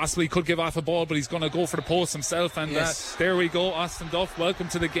possibly could give off a ball, but he's going to go for the post himself, and there we go. Austin Duff, welcome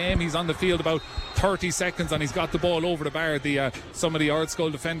to the game. He's on the field about 30 seconds and he's got the ball over the bar. Some of the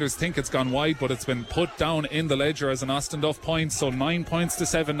Ardscoil defenders think it's gone wide, but it's been put down in the ledger as an Austin Duff point. So 9 points to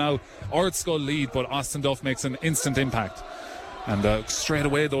 7 now, Ardscoil lead, but Austin Duff makes an instant impact. And straight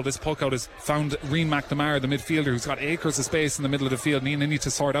away though, this puck out has found Rian McNamara, the midfielder, who's got acres of space in the middle of the field. Nenagh need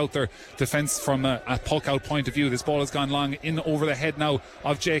to sort out their defence from a puck out point of view. This ball has gone long in over the head now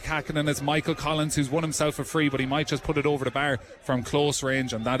of Jake Hackett, and it's Michael Collins who's won himself a free, but he might just put it over the bar from close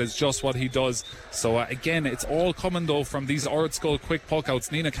range, and that is just what he does. So again, it's all coming though from these Ardscoil quick puck outs.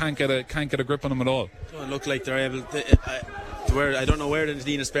 Nenagh can't get a grip on them at all. Don't look like they're able to, I don't know where the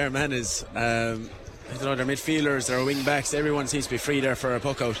Nenagh spare man is. I don't know, their midfielders, their wing backs, everyone seems to be free there for a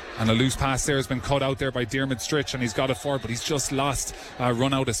puck out. And a loose pass there has been cut out there by Diarmuid Stritch, and he's got it forward, but he's just lost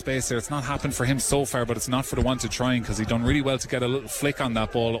run out of space there. It's not happened for him so far, but it's not for the one to trying, because he done really well to get a little flick on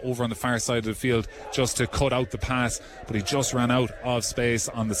that ball over on the far side of the field just to cut out the pass, but he just ran out of space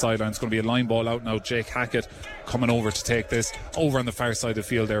on the sideline. It's going to be a line ball out now. Jake Hackett coming over to take this over on the far side of the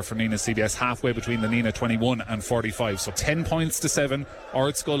field there for Nenagh CBS, halfway between the Nenagh 21 and 45. So 10 points to 7,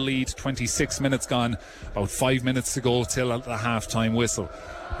 Ardscoil lead, 26 minutes gone, about 5 minutes to go till the half-time whistle.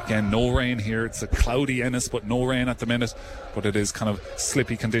 Again, no rain here. It's a cloudy Ennis, but no rain at the minute. But it is kind of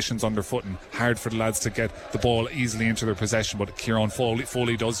slippy conditions underfoot and hard for the lads to get the ball easily into their possession. But Kieran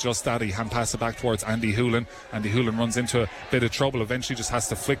Foley does just that. He hand passes it back towards Andy Hoolan. Andy Hoolan runs into a bit of trouble. Eventually just has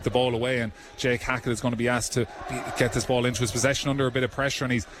to flick the ball away, and Jake Hackett is going to be asked to get this ball into his possession under a bit of pressure,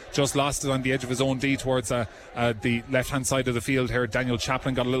 and he's just lost it on the edge of his own D towards the left-hand side of the field here. Daniel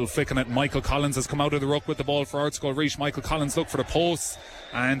Chaplin got a little flick on it. Michael Collins has come out of the ruck with the ball for Ardscoil Rís. Michael Collins looked for the post,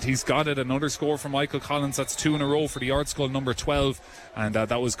 and he's got it. Another score for Michael Collins. That's 2 in a row for the Ardscoil number 12, and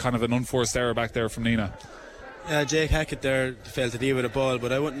that was kind of an unforced error back there from Nenagh. Yeah, Jake Hackett there failed to deal with the ball,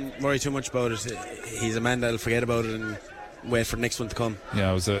 but I wouldn't worry too much about it. He's a man that'll forget about it and wait for the next one to come. Yeah,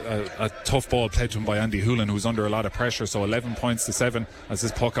 it was a tough ball played to him by Andy Hoolan, who's under a lot of pressure. So 11 points to 7 as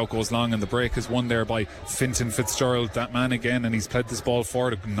this puck out goes long, and the break is won there by Fintan Fitzgerald, that man again, and he's played this ball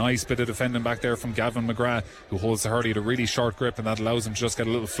forward. A nice bit of defending back there from Gavin McGrath, who holds the Harty at a really short grip, and that allows him to just get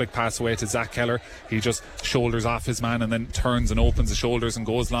a little flick pass away to Zach Keller. He just shoulders off his man and then turns and opens the shoulders and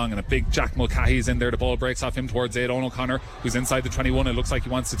goes long, and a big Jack Mulcahy is in there. The ball breaks off him towards Aidan O'Connor, who's inside the 21. It looks like he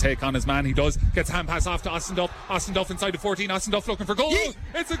wants to take on his man. He does. Gets a hand pass off to Austin Duff. Austin Duff inside the 14. Austin Duff looking for goal.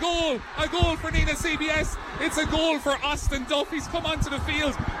 It's a goal for Nenagh CBS. It's a goal for Austin Duff. He's come onto the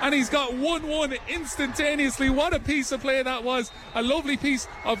field and he's got 1-1 instantaneously. What a piece of play that was. A lovely piece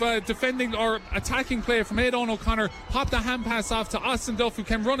of defending or attacking play from Aidan O'Connor. Popped a hand pass off to Austin Duff, who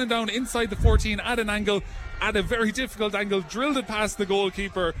came running down inside the 14 at an angle, at a very difficult angle, drilled it past the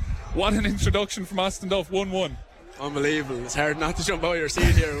goalkeeper. What an introduction from Austin Duff. 1-1. Unbelievable. It's hard not to jump out of your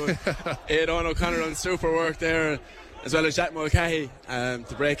seat here. Aidan O'Connor on super work there, as well as Jack Mulcahy,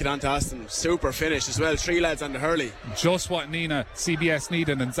 to break it onto Austin. Super finish as well. 3 lads on the hurley. Just what Nenagh CBS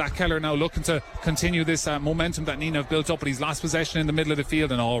needed, and Zach Keller now looking to continue this momentum that Nenagh have built up, but he's lost possession in the middle of the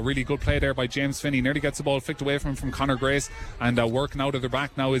field, and really good play there by James Finney. Nearly gets the ball flicked away from Conor Grace, and working out of their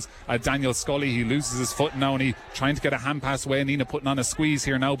back now is Daniel Scully. He loses his foot now, and he trying to get a hand pass away. Nenagh putting on a squeeze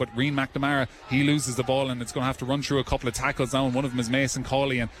here now, but Rian McNamara, he loses the ball, and it's going to have to run through a couple of tackles now, and one of them is Mason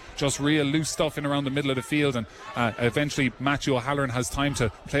Cawley, and just real loose stuff in around the middle of the field, and eventually Matthew O'Halloran has time to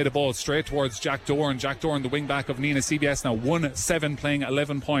play the ball straight towards Jack Doran. Jack Doran, the wing back of Nenagh CBS, now 1-7, playing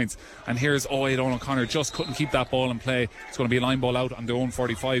 11 points. And here's Aidan O'Connor, just couldn't keep that ball in play. It's going to be a line ball out on their own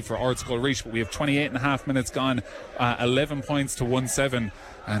 45 for Ardscoil Rís, but we have 28.5 minutes gone, 11 points to 1-7,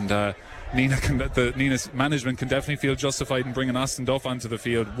 and Nenagh management can definitely feel justified in bringing Austin Duff onto the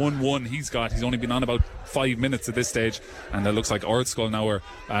field. 1-1 he's only been on about 5 minutes at this stage, and it looks like Ardscoil now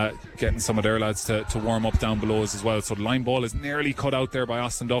are getting some of their lads to warm up down below us as well. So the line ball is nearly cut out there by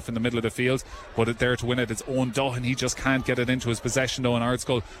Austin Duff in the middle of the field, but there to win it, it's Owen Duhan. He just can't get it into his possession though, and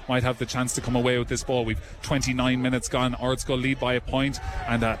Ardscoil might have the chance to come away with this ball. We've 29 minutes gone. Ardscoil lead by a point,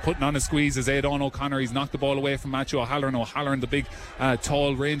 and putting on a squeeze is Aidan O'Connor. He's knocked the ball away from Matthew O'Halloran. O'Halloran, the big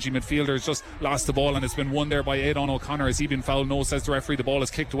tall rangy midfielder, has just lost the ball, and it's been won there by Aidan O'Connor. Has he been fouled? No, says the referee. The ball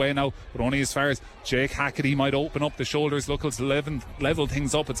is kicked away now, but only as far as Jake Hackett might open up the shoulders. Look, to level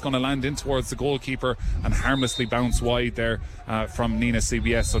things up. It's going to land in towards the goalkeeper and harmlessly bounce wide there from Nenagh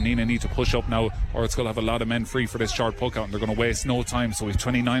CBS. So Nenagh need to push up now, or it's going to have a lot of men free for this short puck out, and they're going to waste no time. So we've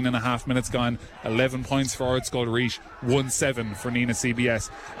 29 and a half minutes gone. 11 points for Ardscoil Rís, 1-7 for Nenagh CBS.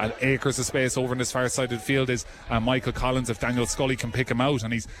 And acres of space over in this far side of the field is Michael Collins. If Daniel Scully can pick him out,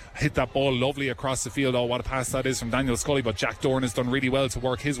 and he's hit that ball lovely across the field. Oh, what a pass that is from Daniel Scully. But Jack Dorn has done really well to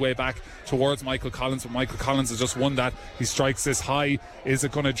work his way back towards Michael Collins, but Michael Collins has just won that. He strikes this high. Is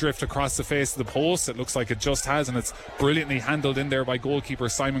it going to drift across the face of the post? It looks like it just has, and it's brilliantly handled in there by goalkeeper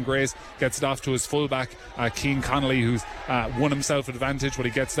Simon Grace. Gets it off to his fullback Keane Connolly, who's won himself advantage, but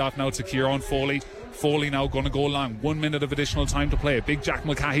he gets it off now to Kieran Foley. Foley now going to go long. 1 minute of additional time to play. Big Jack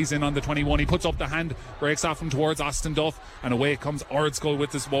Mulcahy's in on the 21. He puts up the hand, breaks off him towards Austin Duff, and away comes Ardscoil with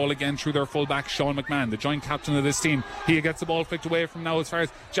this ball again through their fullback Sean McMahon, the joint captain of this team. He gets the ball flicked away from now as far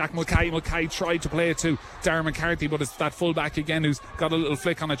as Jack Mulcahy. Mulcahy tried to play it to Darren McCarthy, but it's that fullback again who's got a little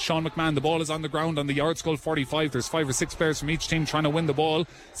flick on it. Sean McMahon. The ball is on the ground on the Ardscoil 45. There's 5 or 6 players from each team trying to win the ball.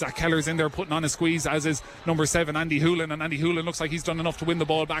 Zach Keller's in there putting on a squeeze, as is number 7 Andy Hoolan, and Andy Hoolan looks like he's done enough to win the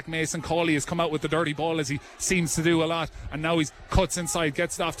ball back. Mason Cawley has come out with the dirty ball, as he seems to do a lot, and now he's cuts inside,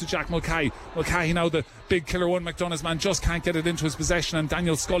 gets it off to Jack Mulcahy. Mulcahy now, the big killer one, McDonough's man, just can't get it into his possession, and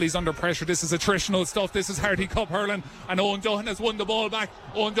Daniel Scully's under pressure. This is attritional stuff. This is Harty Cup hurling, and Owen Duhan has won the ball back.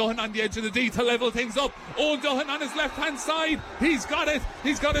 Owen Duhan on the edge of the D to level things up. Owen Duhan on his left hand side, he's got it.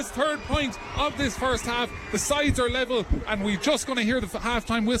 He's got his 3rd point of this first half. The sides are level, and we're just going to hear the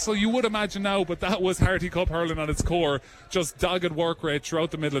half-time whistle, you would imagine now, but that was Harty Cup hurling on its core. Just dogged work rate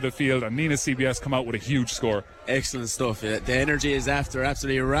throughout the middle of the field, and Nenagh CBS come out with a huge score. Excellent stuff. The energy is after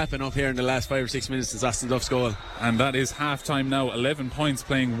absolutely wrapping up here in the last 5 or 6 minutes since Austin Duff's goal. And that is half time now. 11 points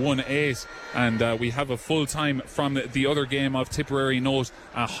playing 1-8, and we have a full time from the other game of Tipperary note.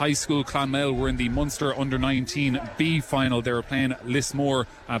 High School Clonmel were in the Munster Under-19 B final. They were playing Lismore,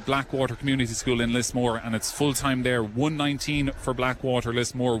 Blackwater Community School in Lismore, and it's full time there. 1-19 for Blackwater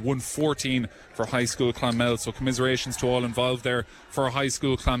Lismore, 1-14 for High School Clonmel. So commiserations to all involved there for High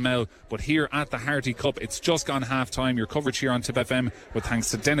School Clonmel. But here at the Harty Cup, it's just gone half time. Your coverage here on Tipp FM, with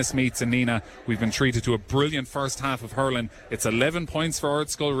thanks to Denis Meats and Nenagh. We've been treated to a brilliant first half of hurling. It's 11 points for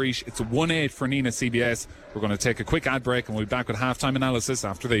Ardscoil Rís. It's 1-8 for Nenagh CBS. We're going to take a quick ad break, and we'll be back with half-time analysis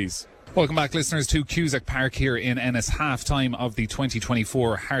after these. Welcome back, listeners, to Cusack Park here in Ennis. Half-time of the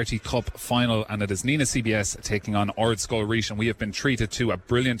 2024 Harty Cup final, and it is Nenagh CBS taking on Ardscoil Rís, and we have been treated to a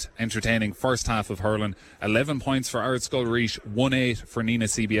brilliant, entertaining first half of hurling. 11 points for Ardscoil Rís, 1-8 for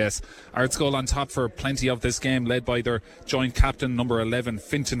Nenagh CBS. Ardscoil on top for plenty of this game, led by their joint captain, number 11,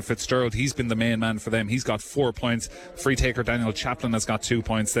 Fintan Fitzgerald. He's been the main man for them. He's got 4 points. Free taker Daniel Chaplin has got 2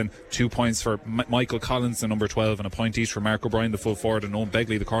 points. Then 2 points for Michael Collins, the number 12, and a point each for Mark O'Brien, the full forward, and Owen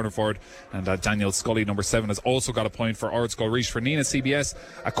Begley, the corner forward. And Daniel Scully, number 7, has also got a point for Ardscoil Rís. For Nenagh CBS,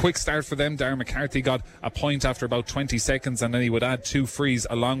 a quick start for them. Darren McCarthy got a point after about 20 seconds, and then he would add 2 frees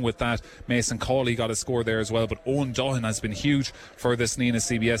along with that. Mason Cawley got a score there as well, but Owen Duhan has been huge for this Nenagh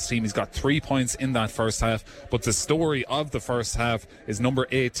CBS team. He's got 3 points in that first half, but the story of the first half is number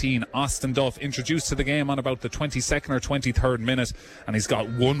 18, Austin Duff, introduced to the game on about the 22nd or 23rd minute, and he's got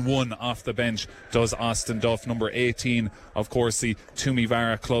 1-1 off the bench, does Austin Duff, number 18, of course the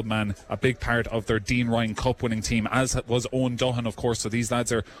Toomevara clubman, a big part of their Dean Ryan Cup winning team, as was Owen Duhan, of course. So these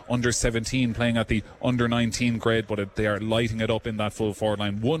lads are under 17 playing at the under 19 grade, but they are lighting it up in that full forward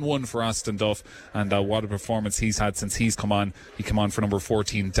line. 1-1 for Austin Duff, and what a performance he's had since he's come on. He came on for number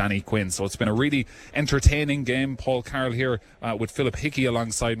 14, Danny Quinn. So it's been a really entertaining game. Paul Carroll here with Philip Hickey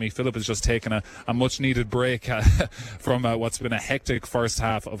alongside me. Philip has just taken a much needed break from what's been a hectic first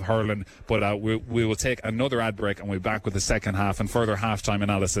half of hurling, but we will take another ad break, and we'll be back with the second half and further half-time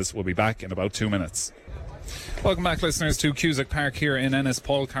analysis. We'll be back in about 2 minutes. Welcome back, listeners, to Cusack Park here in Ennis.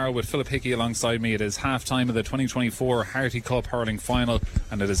 Paul Carroll with Philip Hickey alongside me. It is half-time of the 2024 Harty Cup hurling final,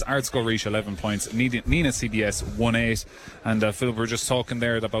 and it is Ardscoil Rís 11 points, Nenagh CBS 1-8. And Philip, we're just talking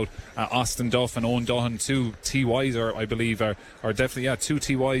there about Austin Duff and Owen Duhan, 2 TYs, or I believe are definitely 2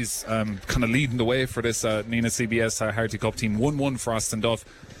 TYs kind of leading the way for this Nenagh CBS Harty Cup team. 1-1 for Austin Duff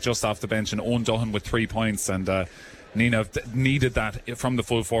just off the bench, and Owen Duhan with 3 points. And Nenagh needed that from the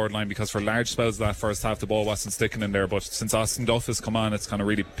full forward line, because for large spells of that first half the ball wasn't sticking in there, but since Austin Duff has come on, it's kind of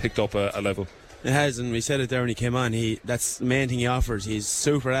really picked up a level. It has, and we said it there when he came on. That's the main thing he offers. He's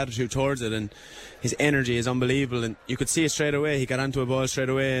super attitude towards it, and his energy is unbelievable, and you could see it straight away. He got onto a ball straight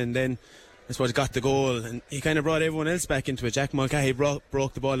away, and then I suppose, got the goal, and he kind of brought everyone else back into it. Jack Mulcahy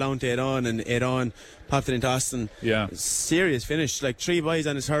broke the ball down to Éireann, and Éireann popped it into Austin. Yeah. Serious finish, like 3 buys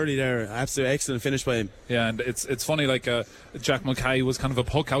on his hurley there. Absolutely excellent finish by him. Yeah, and it's funny, like Jack Mulcahy was kind of a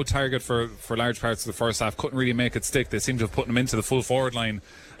puck out target for large parts of the first half. Couldn't really make it stick. They seemed to have put him into the full forward line.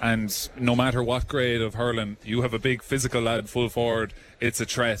 And no matter what grade of hurling, you have a big physical lad full forward, it's a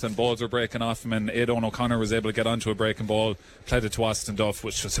threat, and balls are breaking off him, and Aidan O'Connor was able to get onto a breaking ball, played it to Austin Duff,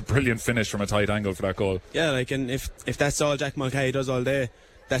 which was a brilliant finish from a tight angle for that goal. Yeah, like, and if that's all Jack Mulcahy does all day,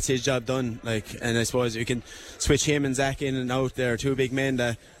 that's his job done. Like, and I suppose you can switch him and Zach in and out there, 2 big men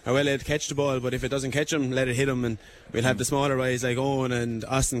that are well able to catch the ball, but if it doesn't catch him, let it hit him, and we'll have the smaller guys like Owen and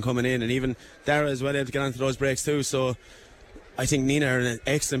Austin coming in, and even Dara is well able to get onto those breaks too. So I think Nenagh are in an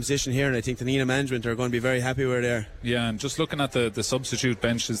excellent position here, and I think the Nenagh management are going to be very happy where they are. Yeah, and just looking at the substitute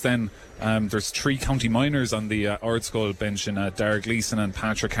benches then, there's 3 county minors on the Ardscoil bench, in Dara Gleeson and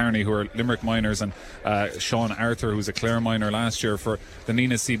Patrick Carney, who are Limerick minors, and Sean Arthur, who's a Clare minor last year. For the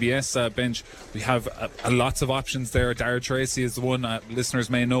Nenagh CBS bench, we have lots of options there. Dara Tracy is the one listeners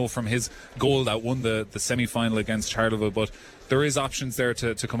may know from his goal that won the semi-final against Charleville, but there is options there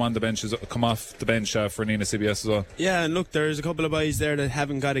to come off the bench for Nenagh CBS as well. Yeah, and look, there's a couple of boys there that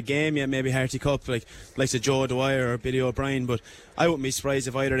haven't got a game yet, maybe Harty Cup, like Joe Dwyer or Billy O'Brien, but I wouldn't be surprised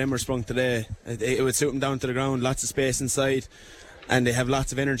if either of them were sprung today. It would suit them down to the ground, lots of space inside, and they have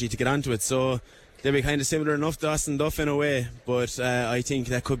lots of energy to get onto it, so they'll be kind of similar enough to Austin Duff in a way, but I think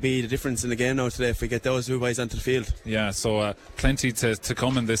that could be the difference in the game now today if we get those 2 boys onto the field. Yeah, so plenty to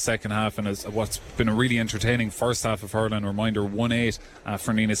come in this second half, and what's been a really entertaining first half of hurling. Reminder, 1-8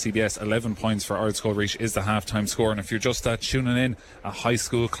 for Nenagh CBS, 11 points for Ardscoil Rís is the half-time score. And if you're just tuning in, High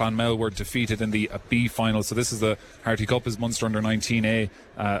School Clonmel were defeated in the B final. So this is the Harty Cup, is Munster under 19A.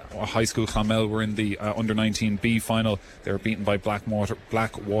 High School Clonmel were in the under 19B final. They were beaten by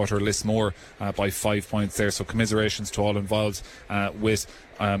Blackwater Lismore by 5 points there. So commiserations to all involved with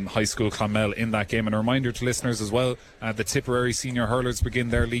High School Clonmel in that game. And a reminder to listeners as well, the Tipperary senior hurlers begin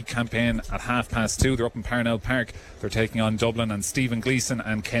their league campaign at 2:30. They're up in Parnell Park. They're taking on Dublin, and Stephen Gleeson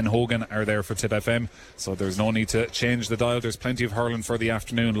and Ken Hogan are there for Tipp FM. So there's no need to change the dial. There's plenty of hurling for the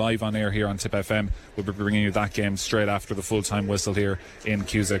afternoon live on air here on Tipp FM. We'll be bringing you that game straight after the full-time whistle here in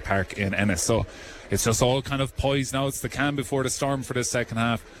Cusack Park in Ennis. So it's just all kind of poised now. It's the calm before the storm for this second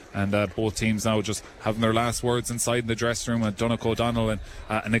half, and both teams now just having their last words inside the dressing room. And Donnacha O'Donnell, and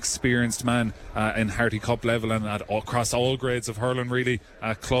an experienced man in Harty Cup level and across all grades of hurling, really,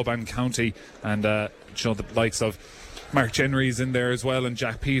 club and county, and the likes of Mark Jenry's in there as well, and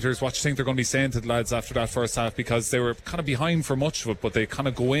Jack Peters. What do you think they're going to be saying to the lads after that first half? Because they were kind of behind for much of it, but they kind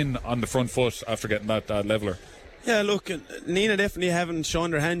of go in on the front foot after getting that leveller. Yeah, look, Nenagh definitely haven't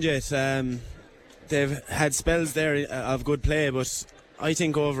shown their hand yet. They've had spells there of good play, but I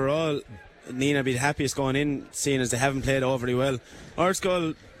think overall Nenagh will be the happiest going in, seeing as they haven't played overly well.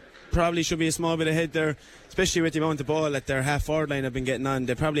 Ardscoil probably should be a small bit ahead there, especially with the amount of ball that their half forward line have been getting on.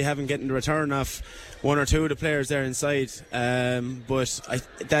 They probably haven't getting the return off 1 or 2 of the players there inside, but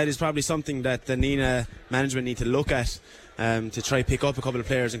that is probably something that the Nenagh management need to look at, to try pick up a couple of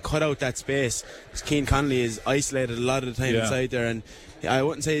players and cut out that space, because Cian Connolly is isolated a lot of the time inside there, and I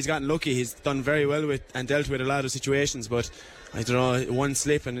wouldn't say he's gotten lucky. He's done very well with and dealt with a lot of situations, but I don't know, one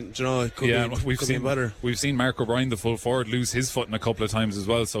slip and it could be better. We've seen Mark O'Brien, the full forward, lose his footing a couple of times as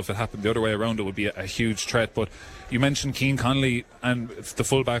well, so if it happened the other way around, it would be a huge threat. But you mentioned Cian Connolly, and the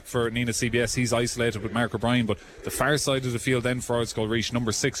fullback for Nenagh CBS, he's isolated with Mark O'Brien, but the far side of the field then for Ardscoil Rís,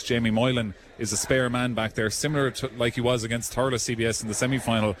 number 6 Jamie Moylan is a spare man back there, similar to like he was against Thurles CBS in the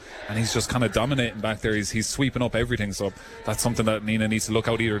semi-final, and he's just kind of dominating back there. He's sweeping up everything, so that's something that Nenagh needs to look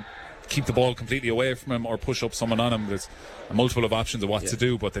out, either keep the ball completely away from him or push up someone on him. There's a multiple of options of what to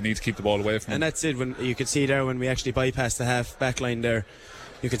do, but they need to keep the ball away from him. And that's it. When you could see there, when we actually bypassed the half back line there,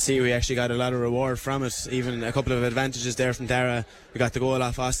 you could see we actually got a lot of reward from it, even a couple of advantages there from Dara. We got the goal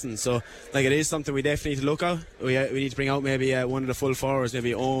off Austin, so like it is something we definitely need to look at. We need to bring out maybe one of the full forwards,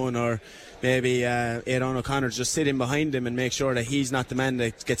 maybe Owen or maybe Aidan O'Connor, just sit in behind him and make sure that he's not the man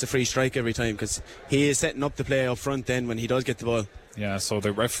that gets a free strike every time, because he is setting up the play up front then when he does get the ball. Yeah, so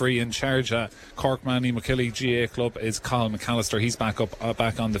the referee in charge, Cork Manny McKilly GA Club, is Colin McAllister. He's back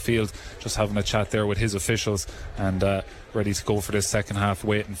on the field, just having a chat there with his officials, and ready to go for this second half,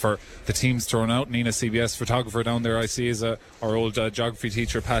 waiting for the teams to run out. Nenagh CBS photographer down there I see is our old geography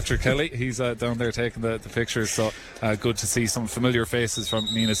teacher Patrick Kelly. He's down there taking the pictures, so good to see some familiar faces from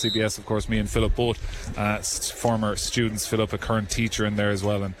Nenagh CBS. Of course, me and Philip both former students. Philip, a current teacher, in there as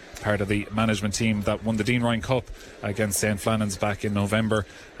well, and part of the management team that won the Dean Ryan Cup against St. Flannan's back back in November,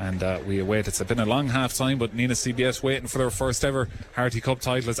 and we await. It's been a long half time, but Nenagh CBS waiting for their first ever Harty Cup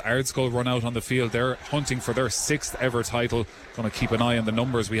title as Ardscoil run out on the field. They're hunting for their 6th ever title. Going to keep an eye on the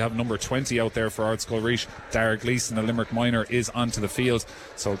numbers. We have number 20 out there for Ardscoil Rís. Dara Gleeson, the Limerick minor, is onto the field,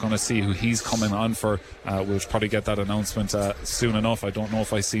 so we're going to see who he's coming on for. We'll probably get that announcement soon enough. I don't know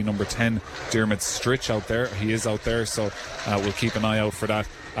if I see number 10 Dermot Stritch out there. He is out there, so we'll keep an eye out for that.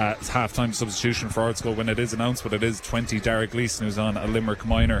 Half-time substitution for Ardscoil when it is announced, but it is 20 Dara Gleeson, who's on a Limerick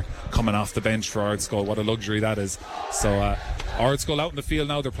minor, coming off the bench for Ardscoil. What a luxury that is. So Ardscoil out in the field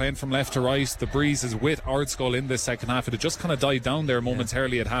now. They're playing from left to right. The breeze is with Ardscoil in this second half. It had just kind of died down there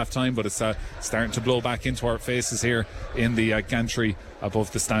momentarily at half-time, but it's starting to blow back into our faces here in the gantry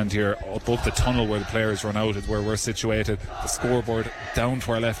above the stand here, above the tunnel where the players run out, is where we're situated. The scoreboard down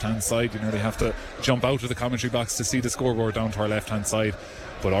to our left-hand side. You nearly have to jump out of the commentary box to see the scoreboard down to our left-hand side.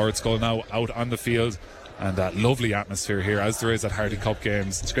 But Ardscoil now out on the field, and that lovely atmosphere here, as there is at Harty Cup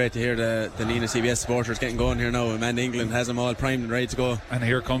games. It's great to hear the Nenagh CBS supporters getting going here now. Amanda England has them all primed and ready to go. And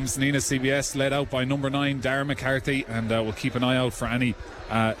here comes Nenagh CBS, led out by number 9 Darragh McCarthy, and we'll keep an eye out for any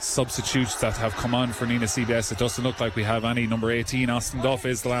substitutes that have come on for Nenagh CBS. It doesn't look like we have any. Number 18 Austin Duff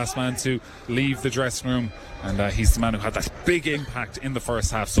is the last man to leave the dressing room, and he's the man who had that big impact in the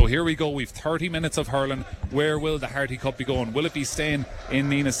first half. So here we go. We've 30 minutes of hurling. Where will the Harty Cup be going? Will it be staying in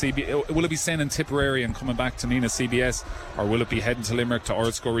Nenagh CBS? Will it be staying in Tipperary and coming back to Nenagh CBS, or will it be heading to Limerick to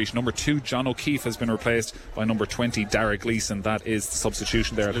Ardscoil Rís? Number 2 John O'Keefe has been replaced by number 20 Dara Gleeson. That is the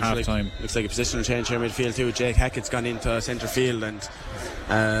substitution there at half time. Looks like a positional change here in midfield too. Jake Hackett's gone into centre field, and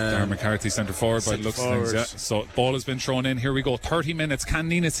Darragh McCarthy centre forward by the looks of things. Yeah. So ball has been thrown in. Here we go. 30 minutes. Can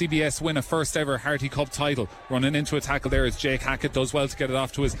Nenagh CBS win a first ever Harty Cup title? Running into a tackle there is Jake Hackett. Does well to get it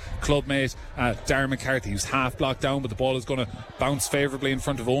off to his club mate Darragh McCarthy, who's half blocked down, but the ball is going to bounce favourably in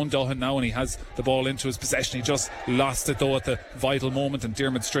front of Owen Duhan now, and he has the ball into his possession. He just lost it though at the vital moment, and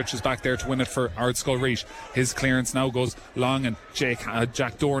Dermot Stritch is back there to win it for Ardscoil Rís. His clearance now goes long, and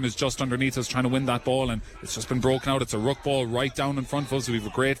Jack Dorn is just underneath us trying to win that ball, and it's just been broken out. It's a ruck ball right down in front of us. We have a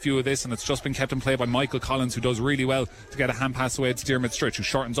great view of this, and it's just been kept in play by Michael Collins, who does really well to get a hand pass away to Dermot Stritch, who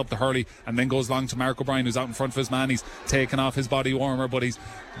shortens up the hurley and then goes long to Mark O'Brien, who's out in front of his man. He's taken off his body warmer, but he's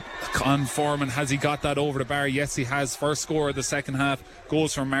on form, and has he got that over the bar? Yes, he has. First score of the second half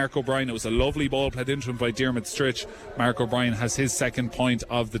goes from Mark O'Brien. It was a lovely ball played into him by Dermot Stritch. Mark O'Brien has his second point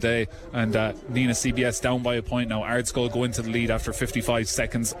of the day, and Nenagh CBS down by a point now. Ardscoil go into the lead after 55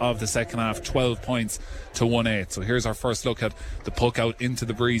 seconds of the second half, 12 points to 1-8. So here's our first look at the puck out into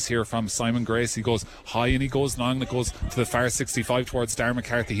the breeze here from Simon Grace. He goes high and he goes long. It goes to the far 65 towards Darragh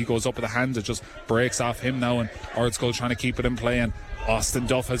McCarthy. He goes up with a hand. It just breaks off him now, and Ardscoil trying to keep it in play, and Austin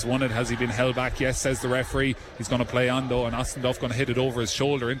Duff has won it. Has he been held back? Yes, says the referee. He's going to play on though, and Austin Duff going to hit it over his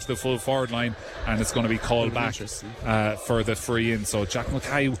shoulder into the full forward line, and it's going to be called back for the free in. So Jack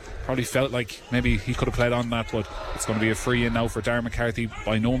Mackay probably felt like maybe he could have played on that, but it's going to be a free in now for Darragh McCarthy.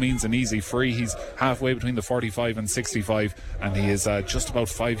 By no means an easy free. He's halfway between the 45 and 65, and he is just about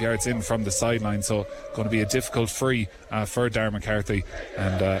 5 yards in from the sideline, so going to be a difficult free for Darragh McCarthy,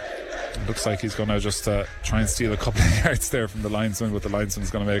 and it looks like he's going to just try and steal a couple of yards there from the linesman, but the linesman's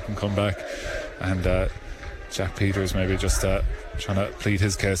going to make him come back, and Jack Peters maybe just trying to plead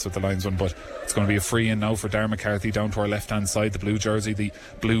his case with the linesman, but it's going to be a free in now for Darragh McCarthy down to our left hand side. The blue jersey, the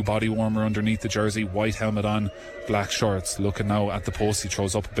blue body warmer underneath the jersey, white helmet on, black shorts, looking now at the post. He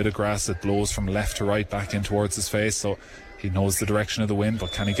throws up a bit of grass. It blows from left to right back in towards his face, so he knows the direction of the wind,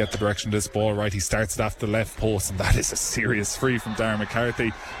 but can he get the direction of this ball right? He starts it after the left post, and that is a serious free from Darragh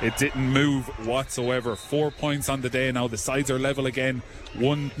McCarthy. It didn't move whatsoever. 4 points on the day now. The sides are level again.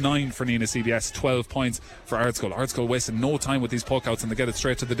 1-9 for Nenagh CBS, 12 points for Ardscoil. Ardscoil wasting no time with these puckouts, and they get it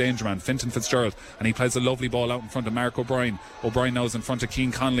straight to the danger man, Fintan Fitzgerald, and he plays a lovely ball out in front of Mark O'Brien. O'Brien now is in front of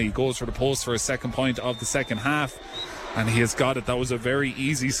Keane Connolly. He goes for the post for his second point of the second half, and he has got it. That was a very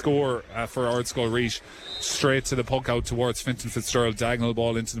easy score for Ardscoil Rís. Straight to the puck out towards Fintan Fitzgerald, diagonal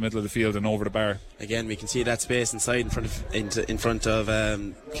ball into the middle of the field and over the bar. Again, we can see that space inside in front of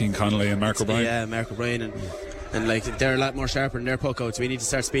Keane Connolly and Mark O'Brien. Yeah, Mark O'Brien, and like they're a lot more sharper in their puck outs. We need to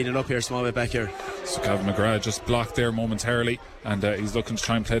start speeding it up here a small bit back here. So Gavin McGrath just blocked there momentarily, and he's looking to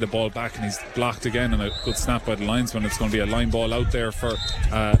try and play the ball back, and he's blocked again, and a good snap by the linesman. It's going to be a line ball out there for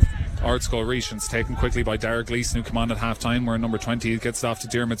Ardscoil Rís. It's taken quickly by Derek Gleeson, who come on at half time, where number 20 gets it off to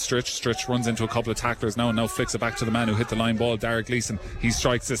Dermot Stritch. Stritch runs into a couple of tacklers now, and now flicks it back to the man who hit the line ball, Derek Gleeson. He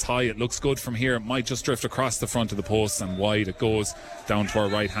strikes this high. It looks good from here. It might just drift across the front of the post, and wide it goes down to our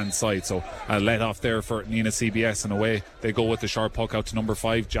right hand side. So let off there for Nenagh CBS, and away they go with the sharp puck out to number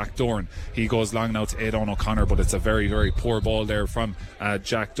 5, Jack Dorn. He goes long now to Aidan O'Connor, but it's a very, very poor ball there from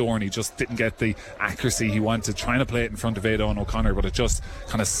Jack Dorn. He just didn't get the accuracy he wanted, trying to play it in front of Aidan O'Connor, but it just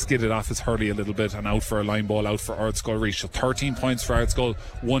kind of skidded off his hurley a little bit, and out for a line ball out for Ardscoil Rís. So 13 points for Ardscoil,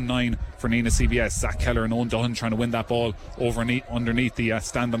 1-9 for Nenagh CBS. Zach Keller and Owen Doohan trying to win that ball underneath the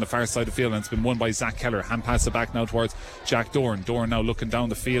stand on the far side of the field, and it's been won by Zach Keller. Hand pass it back now towards Jack Dorn. Dorn now looking down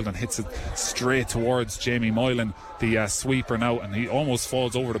the field and hits it straight towards Jamie Moylan, the sweeper now, and he almost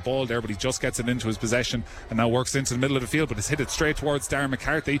falls over the ball there, but he just gets it into his possession and now works into the middle of the field, but it's hit it straight towards Darren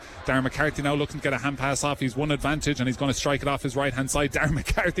McCarthy. Darren McCarthy now looking to get a hand pass off. He's won advantage and he's going to strike it off his right hand side. Darren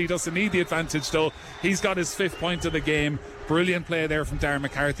McCarthy doesn't need the advantage though. He's got his 5th point of the game. Brilliant play there from Darren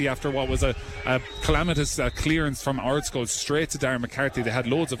McCarthy after what was a calamitous clearance from Ardscoil straight to Darren McCarthy. They had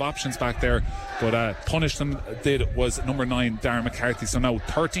loads of options back there, but punished them was number 9, Darren McCarthy. So now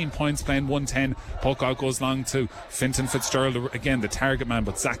 13 points, playing 1-10. Puck out goes long to Fintan Fitzgerald, again the target man,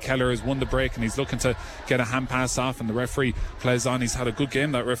 but Zach Keller has won the break and he's looking to get a hand pass off, and the referee plays on. He's had a good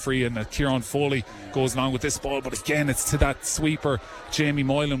game, that referee, and Kieran Foley goes along with this ball, but again it's to that sweeper Jamie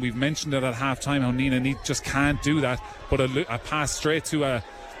Moylan. We've mentioned it at half time how Nenagh just can't do that, but a pass straight to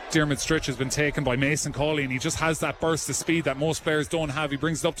Dermot Stritch has been taken by Mason Cawley, and he just has that burst of speed that most players don't have. He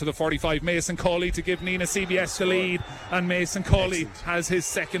brings it up to the 45. Mason Cawley to give Nenagh CBS the lead, and Mason Cawley has his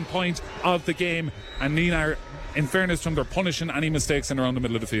 2nd point of the game. And Nenagh, in fairness to them, they're punishing any mistakes in around the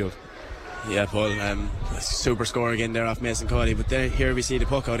middle of the field. Yeah, Paul, super score again there off Mason Cawley, but then here we see the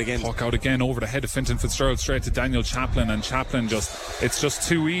puck out again. Puck out again over the head of Fintan Fitzgerald straight to Daniel Chaplin, and Chaplin it's just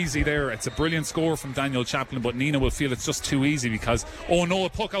too easy there. It's a brilliant score from Daniel Chaplin, but Nenagh will feel it's just too easy because, oh no,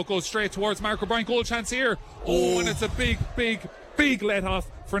 a puck out goes straight towards Mark O'Brien. Goal chance here. Oh, and it's a big let off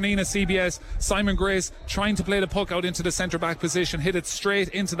for Nenagh CBS. Simon Grace trying to play the puck out into the centre back position, hit it straight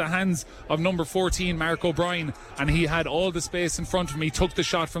into the hands of number 14 Mark O'Brien, and he had all the space in front of him. He took the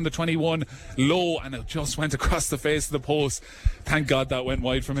shot from the 21 low and it just went across the face of the post. Thank God that went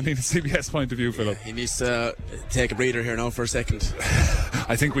wide from a Nenagh CBS point of view, Philip. He needs to take a breather here now for a second.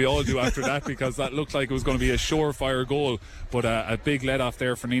 I think we all do after that, because that looked like it was going to be a surefire goal, but a big let off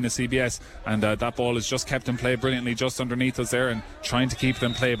there for Nenagh CBS, and that ball is just kept in play brilliantly just underneath us there, and trying to keep it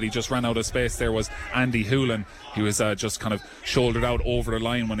in play, but he just ran out of space. There was Andy Hoolan. He was just kind of shouldered out over the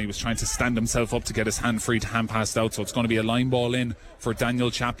line when he was trying to stand himself up to get his hand free to hand pass out. So it's going to be a line ball in for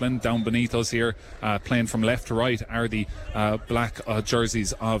Daniel Chaplin. Down beneath us here, playing from left to right, are the black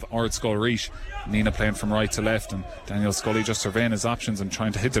jerseys of Ardscoil Rís. Nenagh playing from right to left, and Daniel Scully just surveying his options and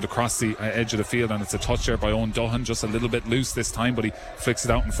trying to hit it across the edge of the field, and it's a touch there by Owen Doohan, just a little bit loose this time, but he flicks it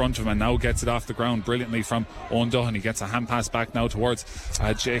out in front of him and now gets it off the ground brilliantly from Owen Doohan. He gets a hand pass back now towards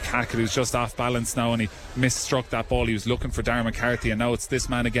Jake Hackett, who's just off balance now, and he misstruck that ball. He was looking for Darren McCarthy, and now it's this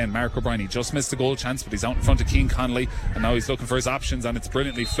man again, Mark O'Brien. He just missed a goal chance, but he's out in front of Keane Connolly, and now he's looking for his options, and it's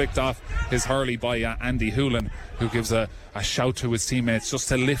brilliantly flicked off his hurley by Andy Hoolan, who gives a shout to his teammates just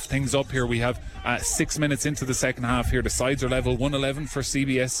to lift things up here. We have 6 minutes into the second half here. The sides are level, 1-11 for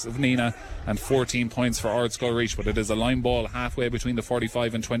CBS of Nenagh and 14 points for Ardscoil Rís, but it is a line ball halfway between the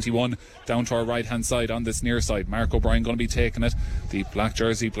 45 and 21 down to our right hand side on this near side. Mark O'Brien going to be taking it. The black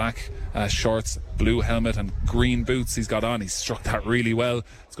jersey, black shorts, blue helmet and green boots he's got on. He's struck that really well.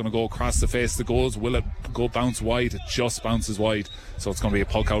 It's going to go across the face of the goals. Will it go bounce wide? It just bounces wide, so it's going to be a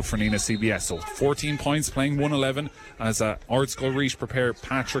puck out for Nenagh CBS. So 14 points, playing 1-11 as Ardscoil Rís prepare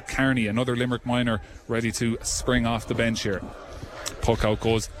Patrick Carney, another Limerick minor, ready to spring off the bench here. Puck out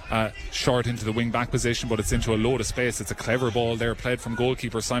goes short into the wing back position, but it's into a load of space. It's a clever ball there, played from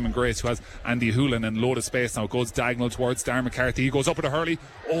goalkeeper Simon Grace, who has Andy Hoolan in load of space. Now it goes diagonal towards Darren McCarthy. He goes up with a hurley,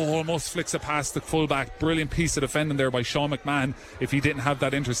 almost flicks it past the fullback. Brilliant piece of defending there by Sean McMahon. If he didn't have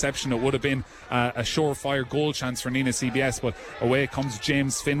that interception, it would have been a surefire goal chance for Nenagh CBS, but away comes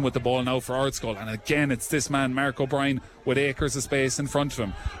James Finn with the ball now for Ardscoil, and again it's this man Mark O'Brien with acres of space in front of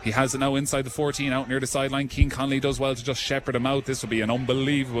him. He has it now inside the 14 out near the sideline. Keane Connolly does well to just shepherd him out. This will be an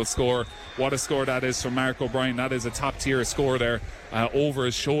unbelievable score. What a score that is from Mark O'Brien. That is a top tier score there, over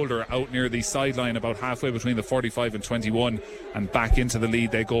his shoulder out near the sideline, about halfway between the 45 and 21, and back into the lead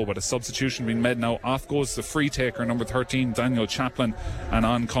they go. But a substitution being made now. Off goes the free taker, number 13 Daniel Chaplin, and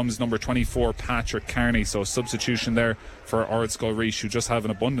on comes number 24 Patrick Carney. So a substitution there for Ardscoil Rís, who just have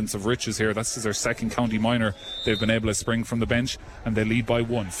an abundance of riches here. This is their second county minor they've been able to spring from the bench, and they lead by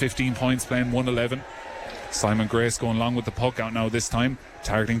 1. 15 points, playing 1-11. Simon Grace going along with the puck out now this time.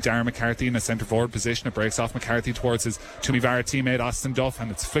 targeting Darren McCarthy in a centre forward position. It breaks off McCarthy towards his Tumivara teammate Austin Duff,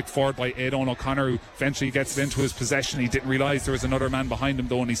 and it's flicked forward by Aidan O'Connor, who eventually gets it into his possession. He didn't realise there was another man behind him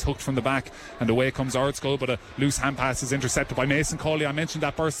though, and he's hooked from the back, and away comes Ardscoil, but a loose hand pass is intercepted by Mason Cawley. I mentioned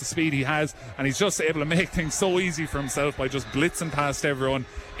that burst of speed he has, and he's just able to make things so easy for himself by just blitzing past everyone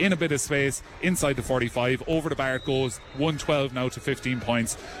in a bit of space inside the 45. Over the bar it goes, 112 now to 15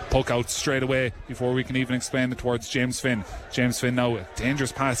 points. Puck out straight away before we can even explain it towards James Finn. James Finn now, a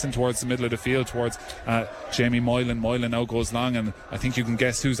dangerous pass in towards the middle of the field towards Jamie Moylan. Moylan now goes long, and I think you can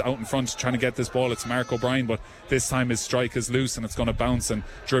guess who's out in front trying to get this ball. It's Mark O'Brien, but this time his strike is loose and it's going to bounce and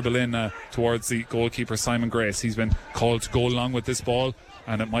dribble in towards the goalkeeper Simon Grace. He's been called to go along with this ball,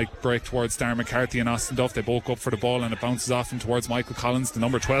 and it might break towards Darren McCarthy and Austin Duff. They both go up for the ball, and it bounces off him towards Michael Collins, the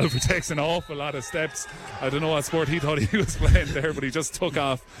number 12, who takes an awful lot of steps. I don't know what sport he thought he was playing there, but he just took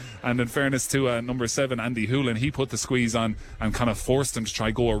off. And in fairness to number 7, Andy Hoolan, he put the squeeze on and kind of forced him to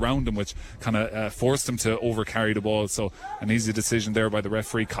try go around him, which kind of forced him to overcarry the ball. So an easy decision there by the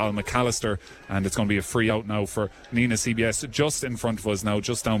referee, Colin McAllister, and it's going to be a free out now for Nenagh CBS, just in front of us now,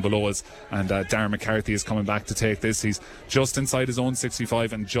 just down below us. And Darren McCarthy is coming back to take this. He's just inside his own 65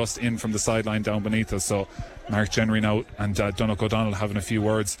 and just in from the sideline down beneath us. So Mark Jenry now and Donnock O'Donnell having a few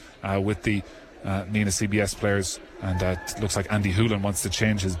words with the Nenagh CBS players, and it looks like Andy Hoolan wants to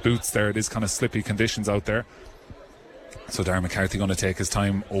change his boots there. It is kind of slippy conditions out there, so Darren McCarthy going to take his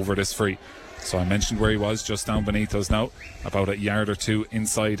time over this free. So I mentioned where he was, just down beneath us now, about a yard or two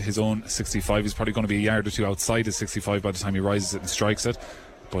inside his own 65. He's probably going to be a yard or two outside his 65 by the time he rises it and strikes it,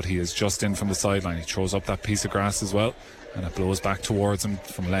 but he is just in from the sideline. He throws up that piece of grass as well, and it blows back towards him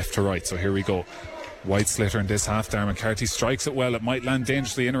from left to right. So here we go. Wide slitter in this half. Darren McCarthy strikes it well. It might land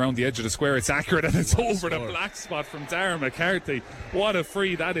dangerously in around the edge of the square. It's accurate, and it's over the black spot from Darren McCarthy. What a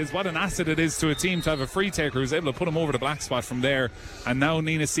free that is. What an asset it is to a team to have a free taker who's able to put him over the black spot from there. And now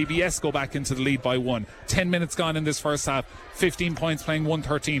Nenagh CBS go back into the lead by 1. 10 minutes gone in this first half. 15 points playing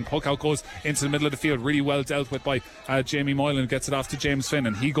 113. Puck out goes into the middle of the field. Really well dealt with by Jamie Moylan. Gets it off to James Finn,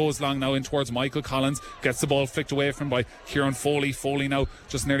 and he goes long now in towards Michael Collins. Gets the ball flicked away from by Kieran Foley. Foley now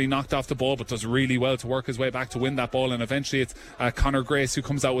just nearly knocked off the ball, but does really well to work his way back to win that ball. And eventually it's Conor Grace who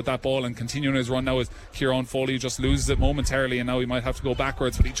comes out with that ball, and continuing his run now is Kieran Foley, who just loses it momentarily, and now he might have to go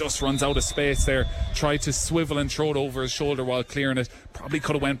backwards, but he just runs out of space there. Tried to swivel and throw it over his shoulder while clearing it. Probably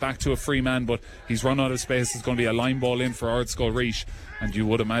could have went back to a free man, but he's run out of space. It's going to be a line ball in for Ardscoil Rís, and you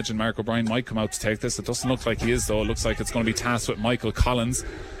would imagine Mark O'Brien might come out to take this. It doesn't look like he is though. It looks like it's going to be tasked with Michael Collins.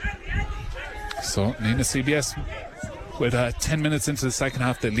 So Nenagh CBS with 10 minutes into the second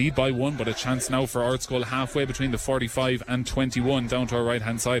half, they lead by 1, but a chance now for Ardscoil halfway between the 45 and 21 down to our right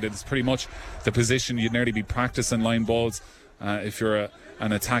hand side. It's pretty much the position you'd nearly be practicing line balls if you're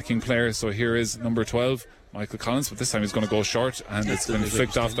an attacking player. So here is number 12, Michael Collins, but this time he's going to go short, and it's been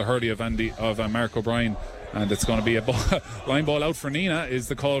flicked off the hurley of Mark O'Brien, and it's going to be a line ball out for Nenagh is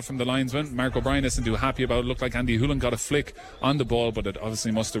the call from the linesman. Mark O'Brien isn't too happy about it. It looked like Andy Hoolan got a flick on the ball, but it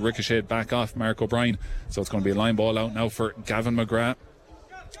obviously must have ricocheted back off Mark O'Brien, so it's going to be a line ball out now for Gavin McGrath,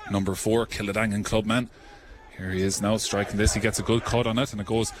 number 4, Killadangan clubman. Here he is now striking this. He gets a good cut on it, and it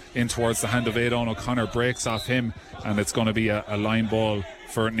goes in towards the hand of Aidan O'Connor, breaks off him, and it's going to be a line ball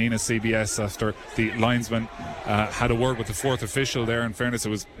for Nenagh CBS after the linesman had a word with the 4th official there. In fairness, it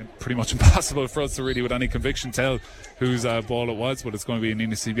was pretty much impossible for us to really with any conviction tell whose ball it was, but it's going to be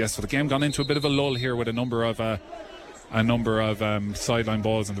Nenagh CBS. So the game gone into a bit of a lull here with a number of sideline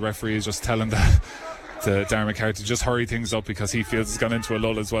balls, and the referee is just telling to Darren McCarthy to just hurry things up because he feels it's gone into a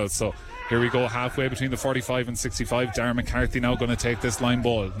lull as well. So here we go, halfway between the 45 and 65. Darren McCarthy now going to take this line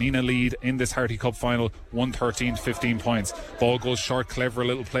ball. Nenagh lead in this Harty Cup final, 113 to 15 points. Ball goes short, clever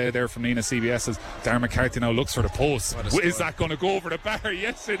little play there from Nenagh CBS as Darren McCarthy now looks for the post. Is that going to go over the bar?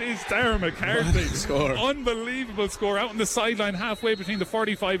 Yes, it is. Darren McCarthy. Score. Unbelievable score out on the sideline, halfway between the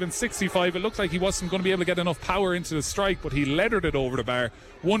 45 and 65. It looked like he wasn't going to be able to get enough power into the strike, but he leathered it over the bar.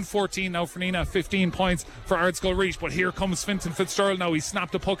 114 now for Nenagh, 15 points for Ardscoil Rís. But here comes Fintan Fitzgerald now. He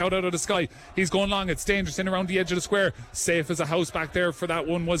snapped the puck out of the sky. He's going long. It's dangerous in around the edge of the square. Safe as a house back there for that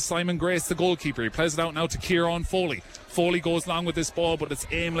one was Simon Grace, the goalkeeper. He plays it out now to Kieran Foley. Foley goes long with this ball, but it's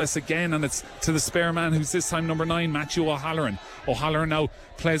aimless again, and it's to the spare man, who's this time number 9, Matthew O'Halloran. O'Halloran now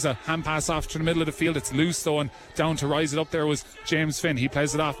plays a hand pass off to the middle of the field. It's loose though, and down to rise it up there was James Finn. He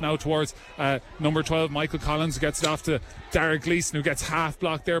plays it off now towards number 12, Michael Collins, who gets it off to Derek Gleeson, who gets half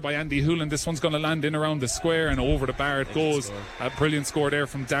blocked there by Andy Hoolan. This one's going to land in around the square and over the bar it goes. A brilliant score there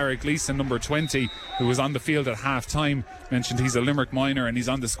from Derek Gleeson, number 20, who was on the field at half time. Mentioned he's a Limerick minor and he's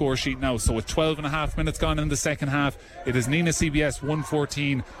on the score sheet now. So with 12 and a half minutes gone in the second half, it is Nenagh CBS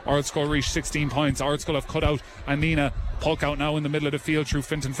 114, Ardscoil Rís 16 points. Ardscoil have cut out and Nenagh puck out now in the middle of the field through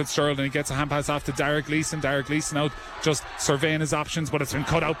Fintan Fitzgerald, and he gets a hand pass off to Derek Leeson. Derek Leeson out just surveying his options, but it's been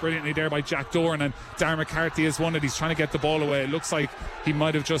cut out brilliantly there by Jack Doran, and Darren McCarthy has won it. He's trying to get the ball away. It looks like he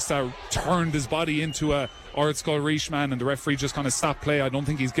might have just turned his body into a Ardscoil Rís man, and the referee just kind of stopped play. I don't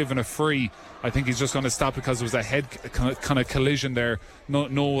think he's given a free. I think he's just going to stop because it was a head kind of collision there.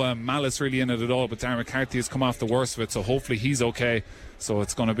 No malice really in it at all, but Darren McCarthy has come off the worst of it, so hopefully he's okay. So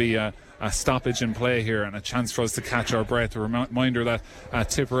it's going to be a stoppage in play here and a chance for us to catch our breath. A reminder that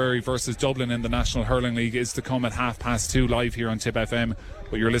Tipperary versus Dublin in the National Hurling League is to come at 2:30 live here on Tipp FM.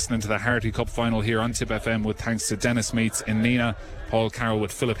 But you're listening to the Harty Cup final here on Tipp FM with thanks to Denis Meats in Nenagh, Paul Carroll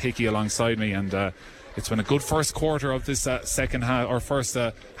with Philip Hickey alongside me, and it's been a good first quarter of this second half, or first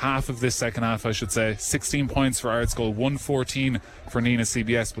half of this second half, I should say. 16 points for Ardscoil, 114 for Nenagh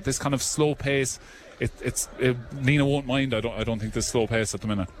CBS. But this kind of slow pace, Nenagh won't mind. I don't think this slow pace at the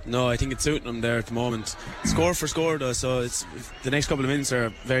minute. No, I think it's suiting them there at the moment. Score for score though, so the next couple of minutes are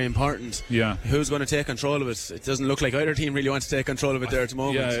very important. Yeah. Who's going to take control of it? It doesn't look like either team really wants to take control of it there at the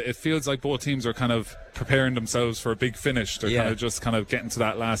moment. Yeah, it feels like both teams are kind of preparing themselves for a big finish. They're kind of getting to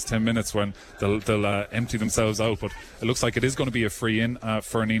that last 10 minutes when they'll empty themselves out. But it looks like it is going to be a free in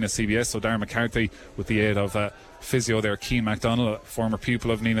for Nenagh CBS. So Darren McCarthy, with the aid of physio there, Keane MacDonald, a former pupil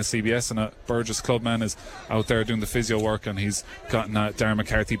of Nenagh CBS and a Burgess clubman, is out there doing the physio work, and he's gotten Darren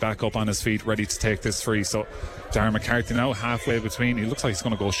McCarthy back up on his feet, ready to take this free. So Darren McCarthy now halfway between. He looks like he's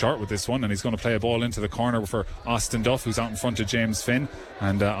going to go short with this one, and he's going to play a ball into the corner for Austin Duff, who's out in front of James Finn.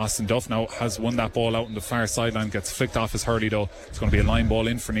 And Austin Duff now has won that ball out on the far sideline, gets flicked off his hurley though. It's going to be a line ball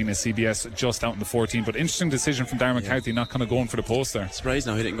in for Nenagh CBS just out in the 14. But interesting decision from Darren McCarthy, not kind of going for the post there. Surprised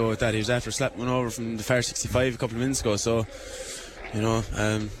now he didn't go with that. He was after slapping one over from the far 65 a couple of minutes ago. So,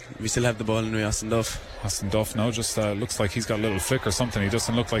 we still have the ball in Austin Duff. Austin Duff now just looks like he's got a little flick or something. He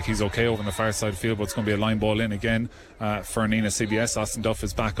doesn't look like he's okay over on the far side of the field, but it's going to be a line ball in again for Nenagh CBS. Austin Duff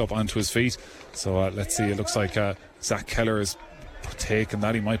is back up onto his feet. So let's see. It looks like Zach Keller is taking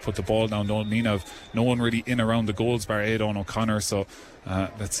that. He might put the ball down. No one really in around the goals bar Aidan O'Connor. So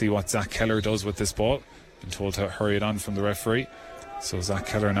let's see what Zach Keller does with this ball. Been told to hurry it on from the referee. So Zach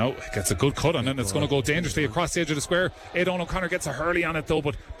Keller now gets a good cut on it, and it's going to go dangerously across the edge of the square. Aidan O'Connor gets a hurley on it though,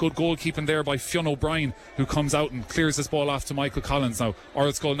 but good goalkeeping there by Fionn O'Brien, who comes out and clears this ball off to Michael Collins. Now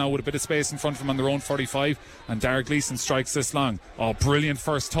Ardscoil now with a bit of space in front of him on their own 45, and Derek Gleeson strikes this long. Brilliant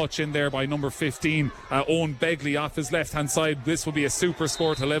first touch in there by number 15, Owen Begley off his left hand side. This will be a super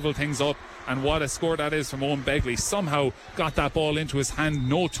score to level things up, and what a score that is from Owen Begley. Somehow got that ball into his hand,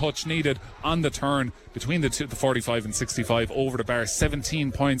 no touch needed on the turn between the 45 and 65 over the bar.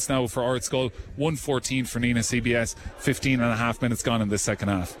 17 points now for Ardscoil, 114 for Nenagh CBS. 15 and a half minutes gone in this second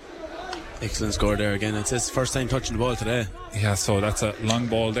half. Excellent score there again. It's his first time touching the ball today. Yeah, so that's a long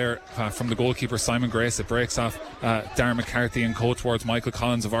ball there from the goalkeeper Simon Grace. It breaks off Darren McCarthy and co towards Michael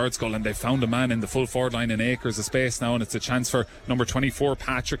Collins of Ardscoil, and they found a man in the full forward line in acres of space now, and it's a chance for number 24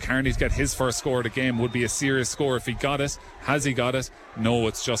 Patrick Carney to get his first score of the game. Would be a serious score if he got it. Has he got it? No,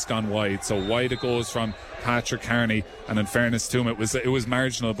 it's just gone wide. So wide it goes from Patrick Carney, and in fairness to him, it was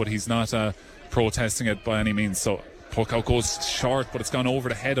marginal, but he's not protesting it by any means. So puck out goes short, but it's gone over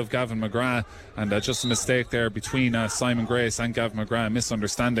the head of Gavin McGrath, and just a mistake there between Simon Grace and Gavin McGrath, a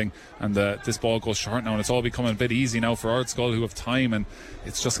misunderstanding, and this ball goes short now, and it's all becoming a bit easy now for Ardscoil, who have time, and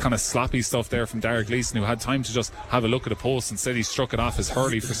it's just kind of sloppy stuff there from Derek Gleeson, who had time to just have a look at the post. Instead he struck it off his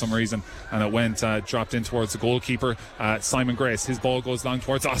hurley for some reason, and it went dropped in towards the goalkeeper Simon Grace. His ball goes long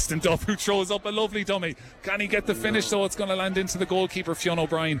towards Austin Duff, who throws up a lovely dummy. Can he get the finish though? It's going to land into the goalkeeper Fionn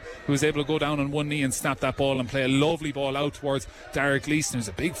O'Brien, who was able to go down on one knee and snap that ball and play a lovely ball out towards Derek Gleeson, who's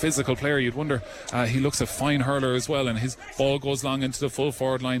a big physical player. You'd wonder, he looks a fine hurler as well, and his ball goes long into the full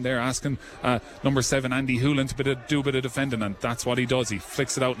forward line there, asking number 7 Andy Hoolan to do a bit of defending, and that's what he does. He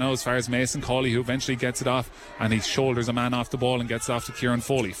flicks it out now as far as Mason Cawley, who eventually gets it off, and he shoulders a man off the ball and gets it off to Kieran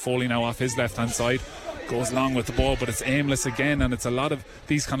Foley. Foley now off his left hand side goes long with the ball, but it's aimless again, and it's a lot of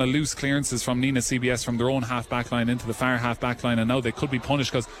these kind of loose clearances from Nenagh CBS from their own half back line into the far half back line, and now they could be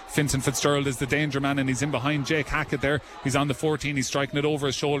punished because Fintan Fitzgerald is the danger man, and he's in behind Jake Hackett there. He's on the 14, he's striking it over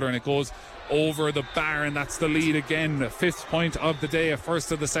his shoulder, and it goes over the bar, and that's the lead again. The 5th point of the day, a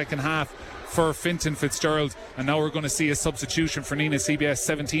first of the second half for Fintan Fitzgerald, and now we're going to see a substitution for Nenagh CBS.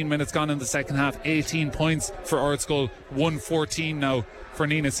 17 minutes gone in the second half, 18 points for Ardscoil, 114 now for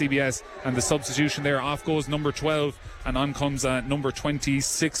Nenagh CBS, and the substitution there, off goes number 12 and on comes number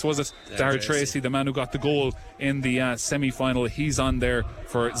 26, was it? Darragh Tracy, the man who got the goal in the semi-final. He's on there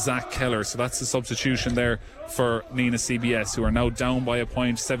for Zach Keller, so that's the substitution there for Nenagh CBS, who are now down by a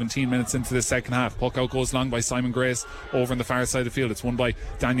point 17 minutes into the second half. Puck out goes long by Simon Grace over on the far side of the field. It's won by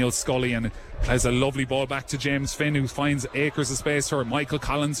Daniel Scully, and plays a lovely ball back to James Finn, who finds acres of space for Michael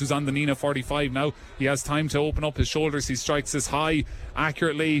Collins, who's on the Nenagh 45 now. He has time to open up his shoulders. He strikes this high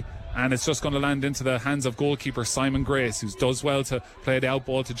accurately, and it's just going to land into the hands of goalkeeper Simon Grace, who does well to play the out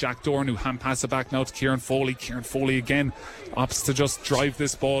ball to Jack Dorn, who hand pass it back now to Kieran Foley. Kieran Foley again opts to just drive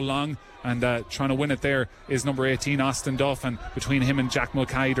this ball long, and trying to win it there is number 18 Austin Duff, and between him and Jack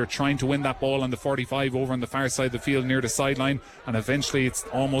Mulcahy, they're trying to win that ball on the 45 over on the far side of the field near the sideline, and eventually it's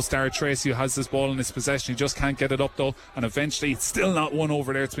almost Darragh Tracy who has this ball in his possession. He just can't get it up though, and eventually it's still not won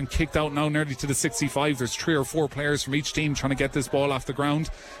over there. It's been kicked out now nearly to the 65. There's 3 or 4 players from each team trying to get this ball off the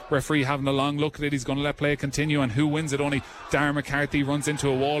ground. Referee having a long look at it. He's going to let play continue, and who wins it? Only Darren McCarthy runs into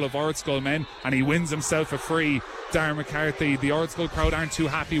a wall of Ardscoil men, and he wins himself a free. Darren McCarthy, the Ardscoil crowd aren't too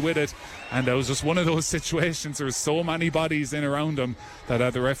happy with it, and it was just one of those situations. There were so many bodies in around him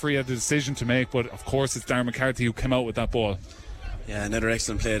that the referee had the decision to make, but of course it's Darren McCarthy who came out with that ball. Yeah, another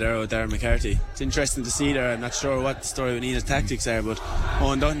excellent play there with Darren McCarthy. It's interesting to see there. I'm not sure what the story with Nenagh tactics are, but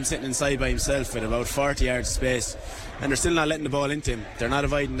Owen Dunn sitting inside by himself with about 40 yards of space, and they're still not letting the ball into him. They're not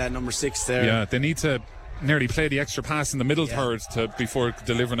avoiding that number 6 there. Yeah, they need to nearly play the extra pass in the middle third before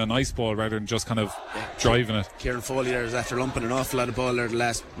delivering a nice ball rather than just kind of driving it. Kieran Foley there is after lumping an awful lot of ball there the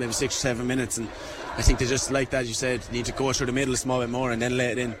last maybe 6 or 7 minutes, and I think they just, like that, you said, need to go through the middle a small bit more and then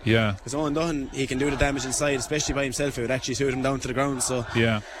lay it in. Yeah. Because Owen Dunn, he can do the damage inside, especially by himself. It would actually suit him down to the ground. So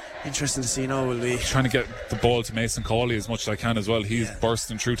yeah, interesting to see now. Will be trying to get the ball to Mason Cawley as much as I can as well. He's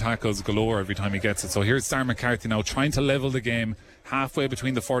bursting through tackles galore every time he gets it. So here's Darren McCarthy now trying to level the game halfway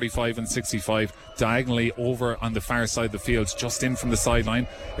between the 45 and 65, diagonally over on the far side of the field, just in from the sideline.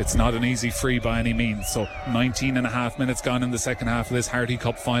 It's not an easy free by any means. So 19 and a half minutes gone in the second half of this Harty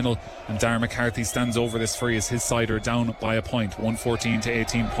Cup final, and Darren McCarthy stands over this free as his side are down by a point, 114 to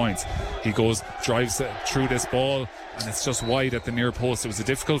 18 points. He drives through this ball, and it's just wide at the near post. It was a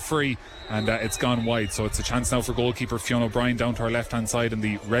difficult free, and it's gone wide. So it's a chance now for goalkeeper Fionn O'Brien down to our left hand side in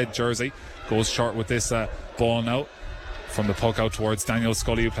the red jersey. Goes short with this ball now. From the puck out towards Daniel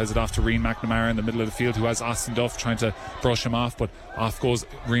Scully, who plays it off to Rian McNamara in the middle of the field, who has Austin Duff trying to brush him off, but off goes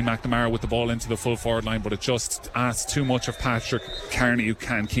Rian McNamara with the ball into the full forward line, but it just asks too much of Patrick Carney, who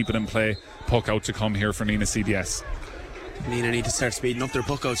can't keep it in play. Puck out to come here for Nenagh CBS. Nenagh need to start speeding up their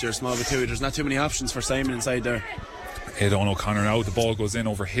puck outs here a small bit too. There's not too many options for Simon inside there. Aidan O'Connor now, the ball goes in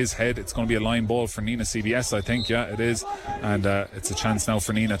over his head. It's going to be a line ball for Nenagh CBS, I think. Yeah, it is, and it's a chance now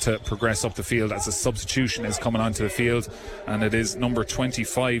for Nenagh to progress up the field as a substitution is coming onto the field, and it is number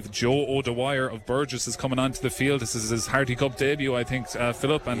 25 Joe O'Dwyer of Burgess is coming onto the field. This is his Harty Cup debut, I think,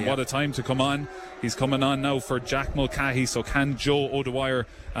 Philip, and what a time to come on. He's coming on now for Jack Mulcahy. So can Joe O'Dwyer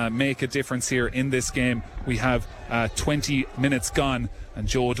make a difference here in this game? We have 20 minutes gone, and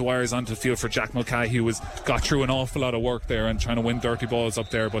Joe O'Dwyer is onto the field for Jack Mulcahy, who has got through an awful lot of work there and trying to win dirty balls up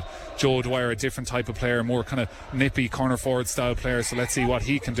there. But Joe O'Dwyer, a different type of player, more kind of nippy corner forward style player, so let's see what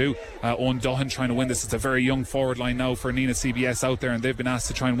he can do. Owen Duhan trying to win this. It's a very young forward line now for Nenagh CBS out there, and they've been asked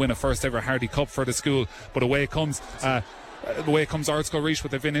to try and win a first ever Harty Cup for the school, but away comes Ardscoil Rís,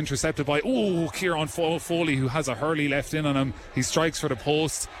 but they've been intercepted by Kieran Foley, who has a hurley left in on him. He strikes for the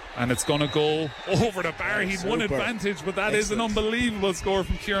post, and it's going to go over the bar. He'd one advantage, but that is an unbelievable score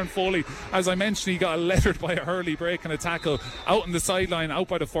from Kieran Foley. As I mentioned, he got lettered by a hurley break and a tackle out on the sideline, out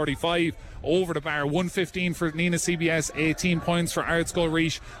by the 45, over the bar. 115 for Nenagh CBS, 18 points for Ardscoil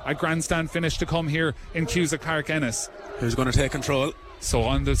Rís. A grandstand finish to come here in Cusack Park, Ennis. Who's going to take control? So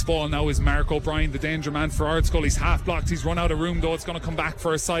on this ball now is Mark O'Brien, the danger man for Ardscoil. He's half blocked, he's run out of room though. It's going to come back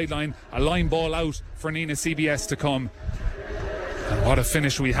for a sideline, a line ball out for Nenagh CBS to come. And what a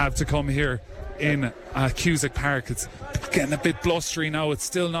finish we have to come here in Cusack Park. It's getting a bit blustery now. It's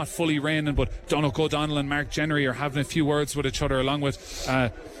still not fully raining, but Donald O'Donnell and Mark Jennery are having a few words with each other, along with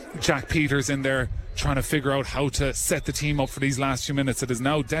Jack Peters in there, trying to figure out how to set the team up for these last few minutes. It is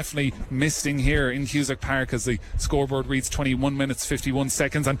now definitely misting here in Cusack Park as the scoreboard reads 21 minutes 51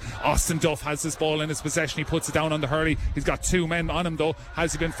 seconds, and Austin Duff has this ball in his possession. He puts it down on the hurley. He's got 2 men on him though.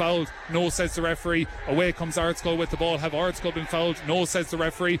 Has he been fouled? No, says the referee. Away comes Ardscoil with the ball. Have Ardscoil been fouled? No, says the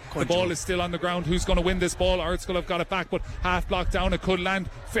referee. The ball is still on the ground. Who's going to win this ball? Ardscoil have got it back, but half blocked down. It could land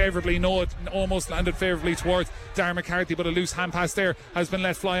favourably. No, it almost landed favourably towards Darren McCarthy, but a loose hand pass there has been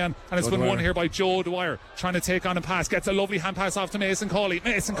let fly on, and it's been won here by Joe O'Dwyer, trying to take on a pass. Gets a lovely hand pass off to Mason Cawley.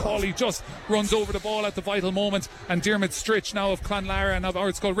 Mason Cawley just runs over the ball at the vital moment, and Diarmuid Stritch now of Clonlara and of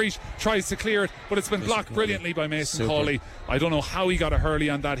Ardscoil Rís tries to clear it, but it's been blocked brilliantly by Mason Cawley. I don't know how he got a hurley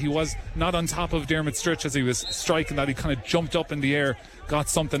on that. He was not on top of Diarmuid Stritch as he was striking that. He kind of jumped up in the air, got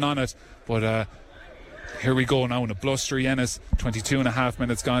something on it, but here we go now in a blustery Ennis. 22 and a half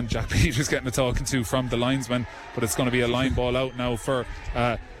minutes gone. Jack Peters getting a talking to from the linesman, but it's going to be a line ball out now for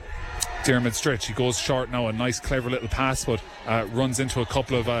Dermot Stritch, he goes short now, a nice clever little pass, but runs into a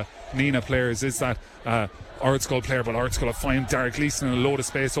couple of Nenagh players. Is that Ardscoil player, but Ardscoil have found Derek Gleeson in a load of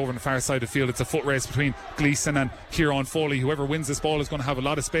space over on the far side of the field. It's a foot race between Gleeson and Kieran Foley. Whoever wins this ball is going to have a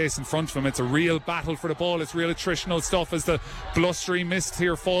lot of space in front of him. It's a real battle for the ball. It's real attritional stuff as the blustery mist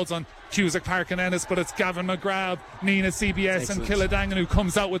here falls on Cusack Park and Ennis, but it's Gavin McGrath, Nenagh CBS and Killadangan who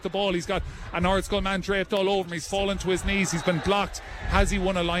comes out with the ball. He's got an Ardscoil man draped all over him. He's fallen to his knees. He's been blocked. Has he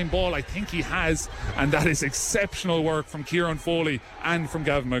won a line ball? I think he has, and that is exceptional work from Kieran Foley and from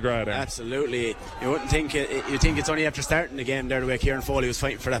Gavin McGrath there. Absolutely. You wouldn't think you think it's only after starting the game there the way Kieran Foley was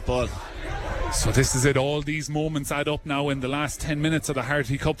fighting for that ball. So this is it. All these moments add up now in the last 10 minutes of the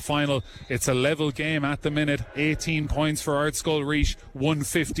Harty Cup final. It's a level game at the minute. 18 points for Ardscoil Rís,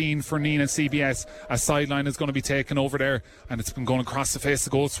 115 for Nenagh CBS. A sideline is going to be taken over there, and it's been going across the face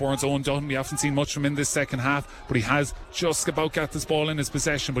of Goalsworn's own Dunn. We haven't seen much from him in this second half, but he has just about got this ball in his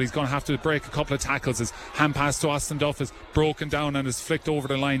possession, but he's going to have to break a couple of tackles. His hand pass to Austin Duff is broken down and is flicked over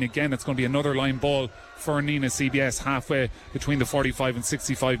the line again. It's going to be another line ball for Nenagh CBS, halfway between the 45 and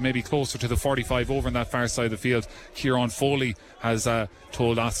 65, maybe closer to the 45 over on that far side of the field. Kieran Foley has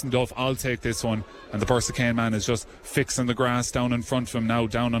told Austin Duff, I'll take this one, and the Bursicane man is just fixing the grass down in front of him now,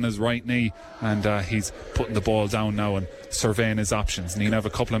 down on his right knee, and he's putting the ball down now and surveying his options. Nenagh have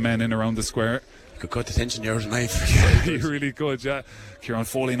a couple of men in around the square. Could cut the tension there tonight. Yeah, he really could, yeah. Kieran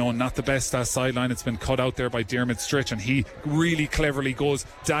Foley, no, not the best sideline. It's been cut out there by Dermot Stritch, and he really cleverly goes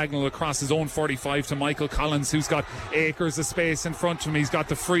diagonal across his own 45 to Michael Collins, who's got acres of space in front of him. He's got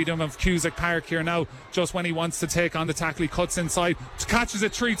the freedom of Cusack Park here now. Just when he wants to take on the tackle, he cuts inside, catches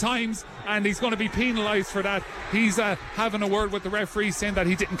it 3 times, and he's going to be penalised for that. He's having a word with the referee, saying that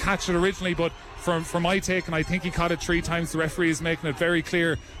he didn't catch it originally, but from my take, and I think he caught it 3 times. The referee is making it very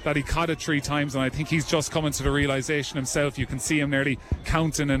clear that he caught it 3 times, and I think he's just coming to the realisation himself. You can see him nearly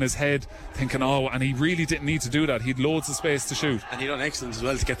counting in his head, thinking, oh, and he really didn't need to do that. He'd loads of space to shoot. And he done excellent as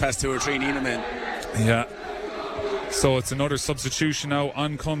well to get past 2 or 3 Nenagh men. Yeah. So it's another substitution now.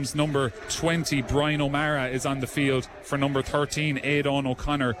 On comes number 20, Brian O'Mara is on the field for number 13, Aidan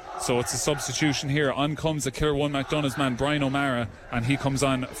O'Connor. So it's a substitution here. On comes the Killer One McDonough's man, Brian O'Mara, and he comes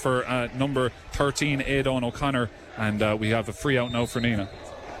on for number 13, Aidan O'Connor. And we have a free out now for Nenagh.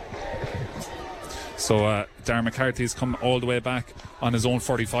 So Darren McCarthy has come all the way back on his own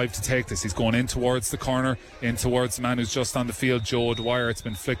 45 to take this. He's going in towards the corner, in towards the man who's just on the field, Joe Dwyer. It's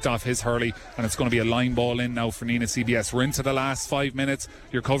been flicked off his hurley, and it's going to be a line ball in now for Nenagh CBS. We're into the last 5 minutes.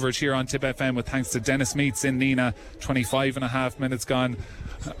 Your coverage here on Tipp FM with thanks to Denis Meats in Nenagh. 25 and a half minutes gone.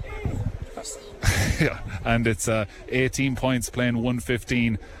 Yeah, and it's 18 points playing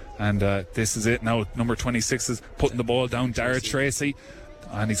 115. And this is it now. Number 26 is putting the ball down, Dara Tracy.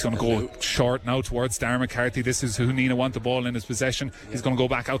 And he's going to go short now towards Darren McCarthy. This is who Nenagh want the ball in his possession. He's going to go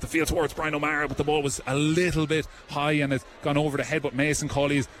back out the field towards Brian O'Mara, but the ball was a little bit high and it's gone over the head. But Mason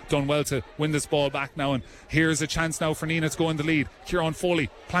Cawley has done well to win this ball back now. And here's a chance now for Nenagh to go in the lead. Kieran Foley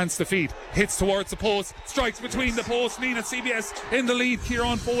plants the feet, hits towards the post, strikes between the posts. Nenagh CBS in the lead.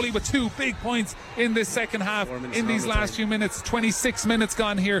 Kieran Foley with 2 big points in this second half. In these last few minutes, 26 minutes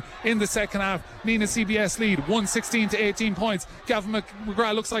gone here in the second half. Nenagh CBS lead 116 to 18 points. Gavin McGrath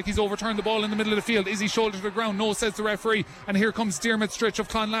looks like he's overturned the ball in the middle of the field. Is he shoulder to the ground? No, says the referee. And here comes Dermot Stritch of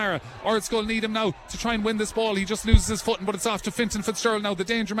Clonlara. Ardscoil need him now to try and win this ball. He just loses his footing, but it's off to Fintan Fitzgerald now, the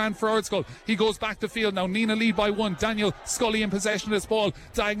danger man for Ardscoil. He goes back the field now. Nenagh lead by 1. Daniel Scully in possession of this ball,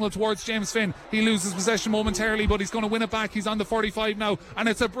 diagonal towards James Finn. He loses possession momentarily, but he's going to win it back. He's on the 45 now, and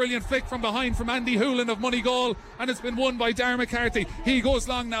it's a brilliant flick from behind from Andy Hoolan of Moneygall, and it's been won by Darren McCarthy. He goes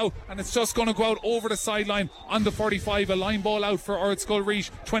long now, and it's just going to go out over the sideline on the 45. A line ball out for Ardscoil Rís.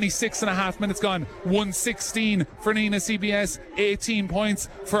 26 and a half minutes gone. 116 for Nenagh CBS, 18 points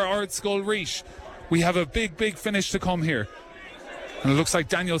for Ardscoil Rís. We have a big finish to come here, and it looks like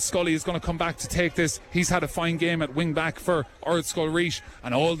Daniel Scully is going to come back to take this. He's had a fine game at wing back for Ardscoil Rís,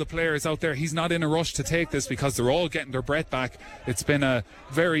 and all the players out there, he's not in a rush to take this because they're all getting their breath back. It's been a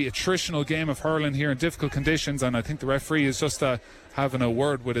very attritional game of hurling here in difficult conditions, and I think the referee is just having a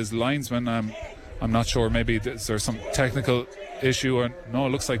word with his linesman. I'm not sure, maybe is there some technical issue, or no, it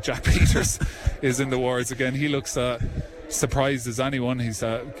looks like Jack Peters is in the wards again. He looks surprised as anyone. He's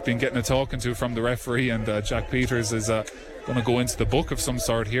been getting a talking to from the referee, and Jack Peters is going to go into the book of some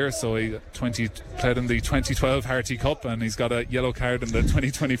sort here. So he played in the 2012 Harty Cup, and he's got a yellow card in the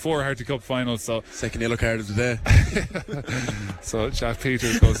 2024 Harty Cup final. So second yellow card of the day. So Jack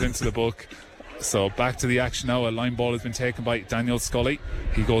Peters goes into the book. So back to the action now. A line ball has been taken by Daniel Scully.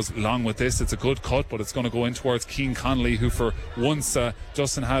 He goes long with this. It's a good cut, but it's going to go in towards Cian Connolly, who for once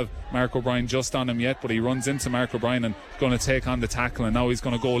doesn't have Mark O'Brien just on him yet, but he runs into Mark O'Brien and going to take on the tackle, and now he's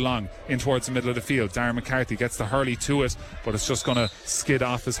going to go long in towards the middle of the field. Darren McCarthy gets the hurley to it, but it's just going to skid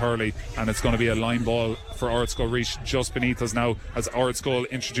off his hurley, and it's going to be a line ball for Ardscoil Rís just beneath us now, as Ardscoil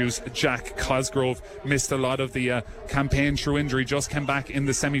introduced Jack Cosgrove. Missed a lot of the campaign through injury, just came back in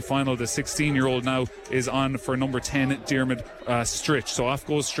the semi-final. The 16-year-old now is on for number 10 Diarmid Stritch. So off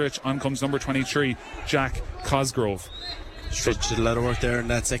goes Stritch, on comes number 23 Jack Cosgrove. Stritch did a lot of work there in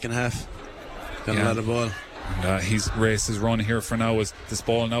that second half. Got a lot of ball. And he's raced his run here for now, as this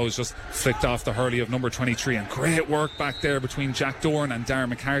ball now is just flicked off the hurley of number 23, and great work back there between Jack Dorn and Darren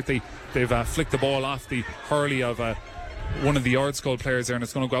McCarthy. They've flicked the ball off the hurley of one of the Ardscoil players there, and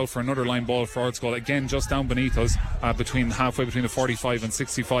it's going to go out for another line ball for Ardscoil, again just down beneath us, halfway between the 45 and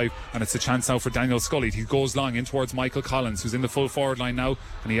 65, and it's a chance now for Daniel Scully. He goes long in towards Michael Collins, who's in the full forward line now,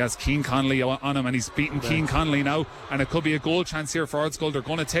 and he has Cian Connolly on him, and he's beaten Cian Connolly now, and it could be a goal chance here for Ardscoil. They're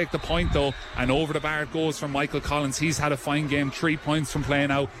going to take the point though, and over the bar it goes from Michael Collins. He's had a fine game, 3 points from play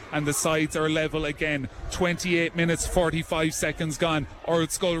now, and the sides are level again. 28 minutes 45 seconds gone.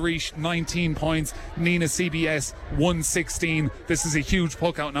 Ardscoil Rís 19 points, Nenagh CBS 116. This is a huge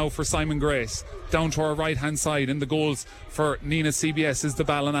puck out now for Simon Grace. Down to our right hand side, in the goals for Nenagh CBS is the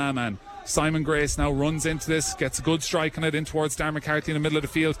Ballina man. Simon Grace now runs into this, gets a good strike on it in towards Darren McCarthy in the middle of the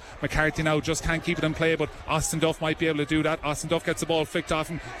field. McCarthy now just can't keep it in play, but Austin Duff might be able to do that. Austin Duff gets the ball flicked off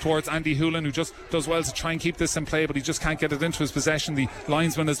him towards Andy Hoolan, who just does well to try and keep this in play, but he just can't get it into his possession. The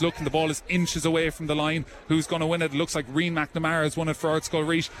linesman is looking, the ball is inches away from the line. Who's going to win it? It looks like Rian McNamara has won it for Ardscoil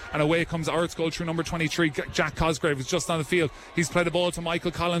Rís, and away comes Ardscoil through number 23 Jack Cosgrave, who's just on the field. He's played the ball to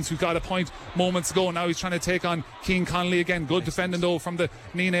Michael Collins, who got a point moments ago. Now he's trying to take on Cian Connolly again. Good defending though from the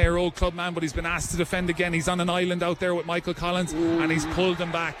Nenagh Aero club man, but he's been asked to defend again. He's on an island out there with Michael Collins, and he's pulled him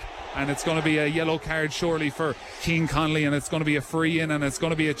back, and it's going to be a yellow card surely for Cian Connolly, and it's going to be a free in, and it's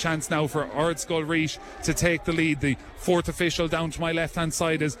going to be a chance now for Ardscoil Rís to take the lead. The fourth official down to my left hand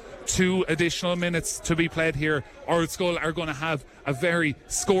side is 2 additional minutes to be played here. Ardscoil are going to have a very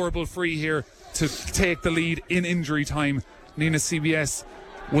scoreable free here to take the lead in injury time. Nenagh CBS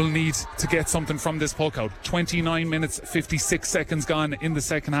will need to get something from this puck out. 29 minutes 56 seconds gone in the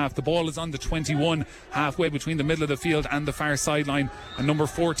second half. The ball is on the 21, halfway between the middle of the field and the far sideline, and number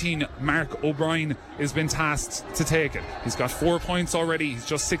 14 Mark O'Brien has been tasked to take it. He's got 4 points already. He's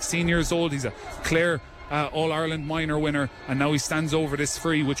just 16 years old. He's a Clare All-Ireland minor winner, and now he stands over this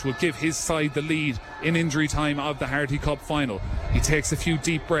free, which will give his side the lead in injury time of the Harty Cup final. He takes a few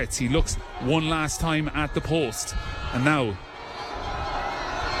deep breaths. He looks one last time at the post, and now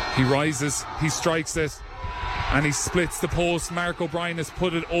he rises, he strikes it, and he splits the post. Mark O'Brien has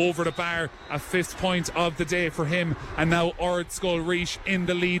put it over the bar, a 5th point of the day for him, and now Ardscoil Rís in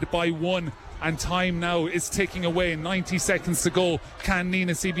the lead by 1. And time now is ticking away. 90 seconds to go. Can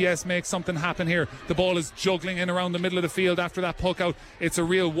Nenagh CBS make something happen here? The ball is juggling in around the middle of the field after that puck out. It's a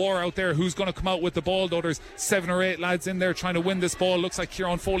real war out there. Who's going to come out with the ball though? There's 7 or 8 lads in there trying to win this ball. Looks like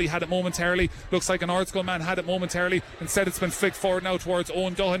Kieran Foley had it momentarily. Looks like an Ardscoil man had it momentarily. Instead it's been flicked forward now towards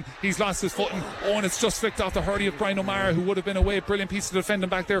Owen Duhan. He's lost his footing. Owen, it's just flicked off the hurley of Brian O'Mara, who would have been away. Brilliant piece of defending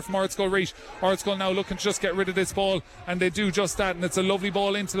back there from Ardscoil Rís. Ardscoil now looking to just get rid of this ball, and they do just that, and it's a lovely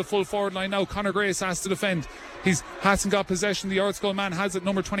ball into the full forward line now. Conor Grace has to defend. He hasn't got possession. The Ardscoil man has it,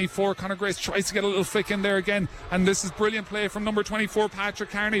 number 24. Conor Grace tries to get a little flick in there again, and this is brilliant play from number 24 Patrick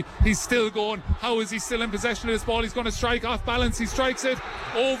Carney. He's still going. How is he still in possession of this ball? He's going to strike off balance. He strikes it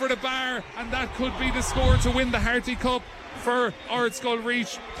over the bar, and that could be the score to win the Harty Cup for Ardscoil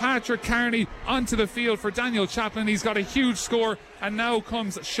Rís. Patrick Carney onto the field for Daniel Chaplin. He's got a huge score, and now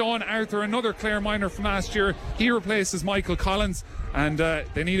comes Sean Arthur, another Clare minor from last year. He replaces Michael Collins, and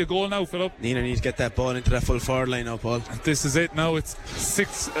they need a goal now, Philip. Nenagh needs to get that ball into that full forward line now, Paul. This is it now. It's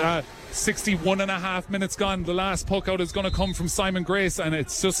 61 and a half minutes gone. The last puck out is going to come from Simon Grace, and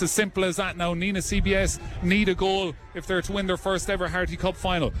it's just as simple as that now. Nenagh CBS need a goal if they're to win their first ever Harty Cup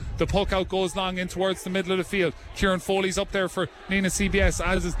final. The puck out goes long in towards the middle of the field. Kieran Foley's up there for Nenagh CBS,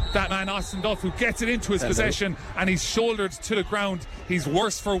 as is that man Austin Duff, who gets it into his possession, and he's shouldered to the ground. He's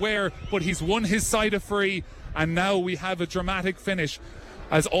worse for wear, but he's won his side a free, and now we have a dramatic finish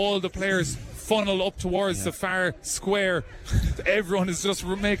as all the players funnel up towards the far square. Everyone is just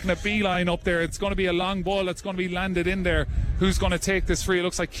making a beeline up there. It's going to be a long ball that's going to be landed in there. Who's going to take this free? It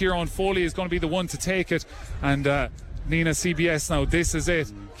looks like Kieran Foley is going to be the one to take it, and Nenagh CBS now, this is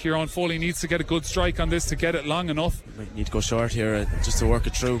it. Kieran Foley needs to get a good strike on this to get it long enough. Might need to go short here just to work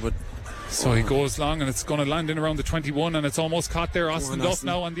it through, but So he goes long, and it's going to land in around the 21, and it's almost caught there. Austin Duff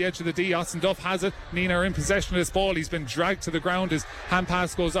now on the edge of the D. Austin Duff has it. Nenagh are in possession of this ball. He's been dragged to the ground. His hand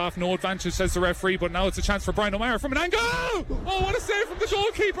pass goes off. No advantage, says the referee, but now it's a chance for Brian O'Meara from an angle. Oh, what a save from the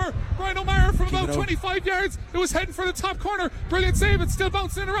goalkeeper. Brian O'Meara from about 25 yards. It was heading for the top corner. Brilliant save. It's still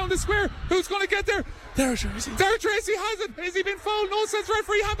bouncing around the square. Who's going to get there? There Tracy has it. Has he been fouled? No, says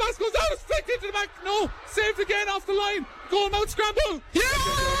referee. Hand pass goes out. It's flicked into the back. No, saved again off the line. Goal mouth scramble. Yeah!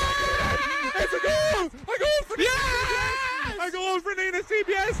 It's a goal! A goal for Yes! A goal for Nenagh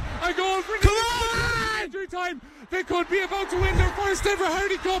CBS! A goal for Come Nenagh! on! Injury time. They could be about to win their first ever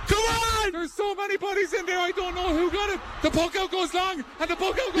Harty Cup. Come on! There's so many bodies in there. I don't know who got it. The puck out goes long, and the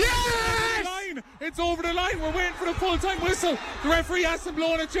puck out goes over the line. It's over the line. We're waiting for the full-time whistle. The referee hasn't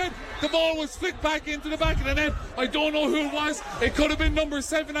blown it yet. The ball was flicked back into the back of the net. I don't know who it was. It could have been number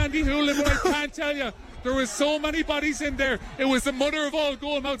 7, Andy Hoolan, but I can't tell you. There was so many bodies in there. It was the mother of all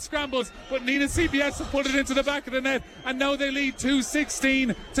goal-mouth scrambles, but Nenagh CBS have put it into the back of the net, and now they lead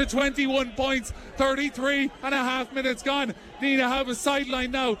 2-16 to 21 points. 33 and a half minutes gone. Nenagh have a sideline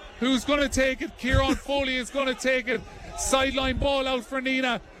now. Who's going to take it? Kieran Foley is going to take it. Sideline ball out for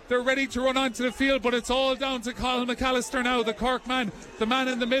Nenagh. They're ready to run onto the field, but it's all down to Colin McAllister now, the Cork man, the man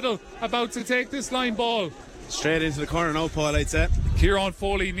in the middle, about to take this line ball. Straight into the corner now, Paul, I'd say. Kieran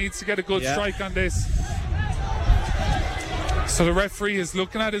Foley needs to get a good strike on this. So the referee is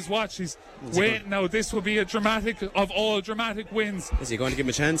looking at his watch. He's waiting now. This will be a dramatic of all dramatic wins. Is he going to give him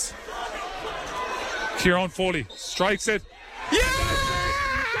a chance? Kieran Foley strikes it. Yeah!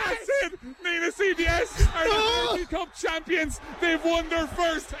 That's it! Nenagh CBS are the Harty Cup champions. They've won their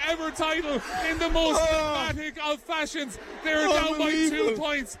first ever title in the most dramatic of fashions. They're down by 2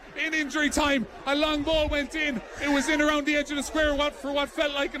 points in injury time. A long ball went in. It was in around the edge of the square for what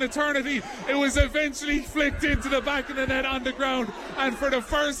felt like an eternity. It was eventually flicked into the back of the net on the ground. And for the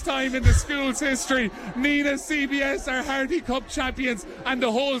first time in the school's history, Nenagh CBS are Harty Cup champions, and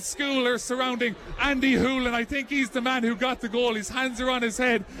the whole school are surrounding Andy Hoolan. I think he's the man who got the goal. His hands are on his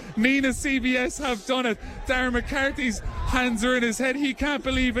head. Nenagh CBS have done it. Darren McCarthy's hands are in his head. He can't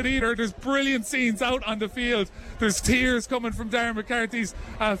believe it either. There's brilliant scenes out on the field. There's tears coming from Darren McCarthy's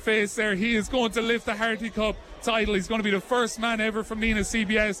face there. He is going to lift the Harty Cup title. He's going to be the first man ever from Nenagh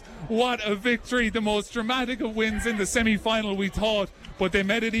CBS. What a victory. The most dramatic of wins in the semi-final, we thought, but they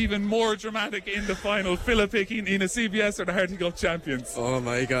made it even more dramatic in the final. Philip Hickey, Nenagh CBS are the Harty Cup champions. Oh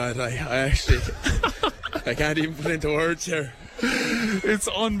my God, I actually I can't even put into words here. It's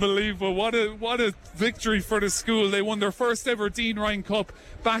unbelievable. What a victory for the school. They won their first ever Dean Ryan Cup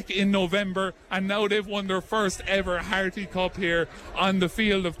back in November, and now they've won their first ever Harty Cup here on the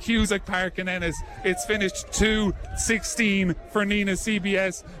field of Cusack Park in Ennis. It's finished 2-16 for Nenagh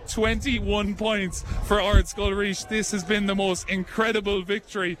CBS, 21 points for Ardscoil Rís. This has been the most incredible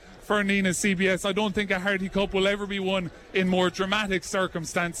victory for Nenagh CBS. I don't think a Harty Cup will ever be won in more dramatic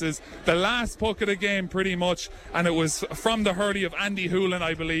circumstances. The last puck of the game pretty much, and it was from the hurley of Andy Hoolan,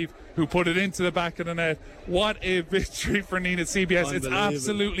 I believe, who put it into the back of the net. What a victory for Nenagh CBS. It's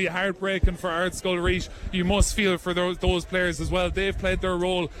absolutely heartbreaking for Ardscoil Rís. You must feel for those players as well. They've played their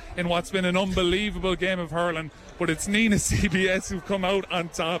role in what's been an unbelievable game of hurling, but it's Nenagh CBS who've come out on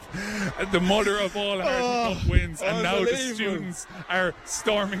top, the mother of all Harty Cup wins, and now the students are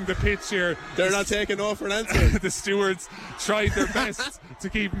storming the pitch here. They're not taking no for an answer. The stewards tried their best to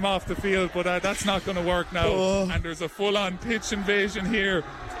keep him off the field, but that's not going to work now. And there's a full-on pitch invasion here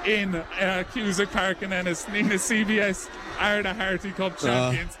in Cusack Park in Ennis. Nenagh CBS are the Harty Cup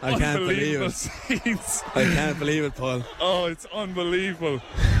champions. I can't believe it. Scenes. I can't believe it, Paul. Oh, it's unbelievable.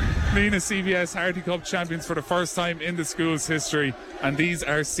 Nenagh CBS Harty Cup champions for the first time in the school's history, and these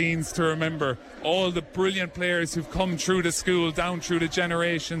are scenes to remember. All the brilliant players who've come through the school, down through the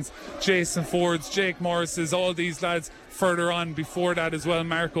generations, Jason Fords, Jake Morris's, all these lads further on before that as well,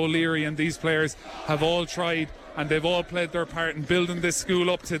 Mark O'Leary, and these players have all tried, and they've all played their part in building this school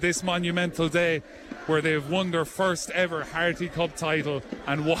up to this monumental day where they've won their first ever Harty Cup title.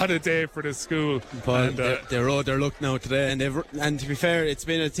 And what a day for the school. Paul, they rode their luck now today, and to be fair, it's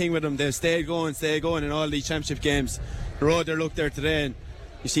been a thing with them. They've stayed going in all these championship games. They rode their luck there today, and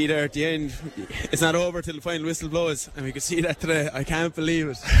you see there at the end, it's not over till the final whistle blows, and we could see that today. I can't believe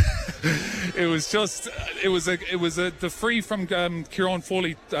it. It was the free from Kieran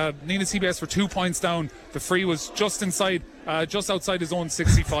Foley. Nenagh CBS were 2 points down. The free was just inside just outside his own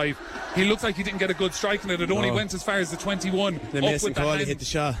 65. He looked like he didn't get a good strike in it. It only went as far as the 21. Mason Cawley hit the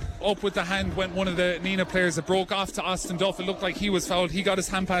shot. Up with the hand went one of the Nenagh players. It broke off to Austin Duff. It looked like he was fouled. He got his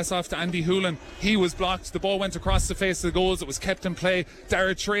hand pass off to Andy Hoolan. He was blocked. The ball went across the face of the goals. It was kept in play.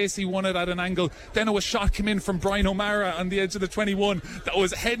 Dara Tracy won it at an angle. Then a shot came in from Brian O'Mara on the edge of the 21 that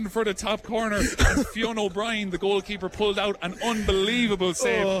was heading for the top corner. And Fionn O'Brien, the goalkeeper, pulled out an unbelievable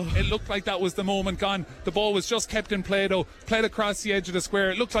save. It looked like that was the moment gone. The ball was just kept in play though. Played across the edge of the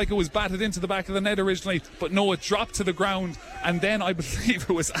square. It looked like it was batted into the back of the net originally, but no, it dropped to the ground. And then I believe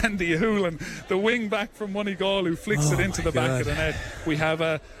it was Andy Hoolan, the wing back from Moneygall, who flicks it into the back of the net. We have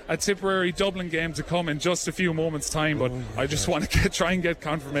a Tipperary Dublin game to come in just a few moments' time, but I just want to try and get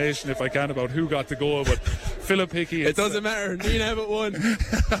confirmation if I can about who got the goal. But Philip Hickey, it doesn't matter. Nenagh have it won.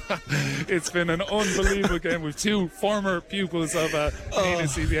 It's been an unbelievable game with two former pupils of Nenagh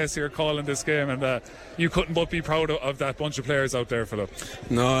CBS here calling this game, and you couldn't but be proud of that bunch of players out there, Philip.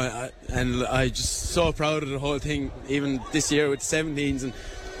 No, and I'm just so proud of the whole thing, even this year with 17s and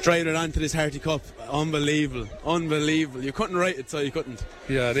driving it on to this Harty Cup. Unbelievable. You couldn't write it, so you couldn't.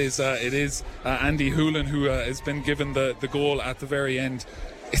 Yeah, it is Andy Hoolan who has been given the goal at the very end.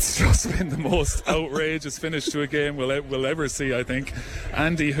 It's just been the most outrageous finish to a game we'll ever see, I think.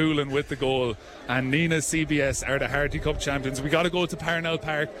 Andy Hoolan with the goal, and Nenagh CBS are the Harty Cup champions. We got to go to Parnell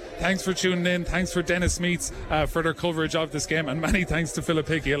Park. Thanks for tuning in. Thanks for Denis Meats for their coverage of this game, and many thanks to Philip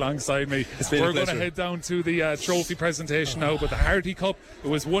Hickey alongside me. We're going to head down to the trophy presentation now, but the Harty Cup, it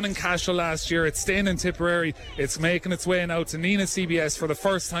was won in Cashel last year. It's staying in Tipperary. It's making its way now to Nenagh CBS for the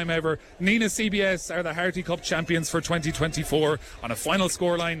first time ever. Nenagh CBS are the Harty Cup champions for 2024 on a final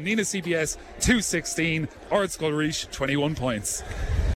scoreline. Nenagh CBS 2-16, Ardscoil Rís 21 points.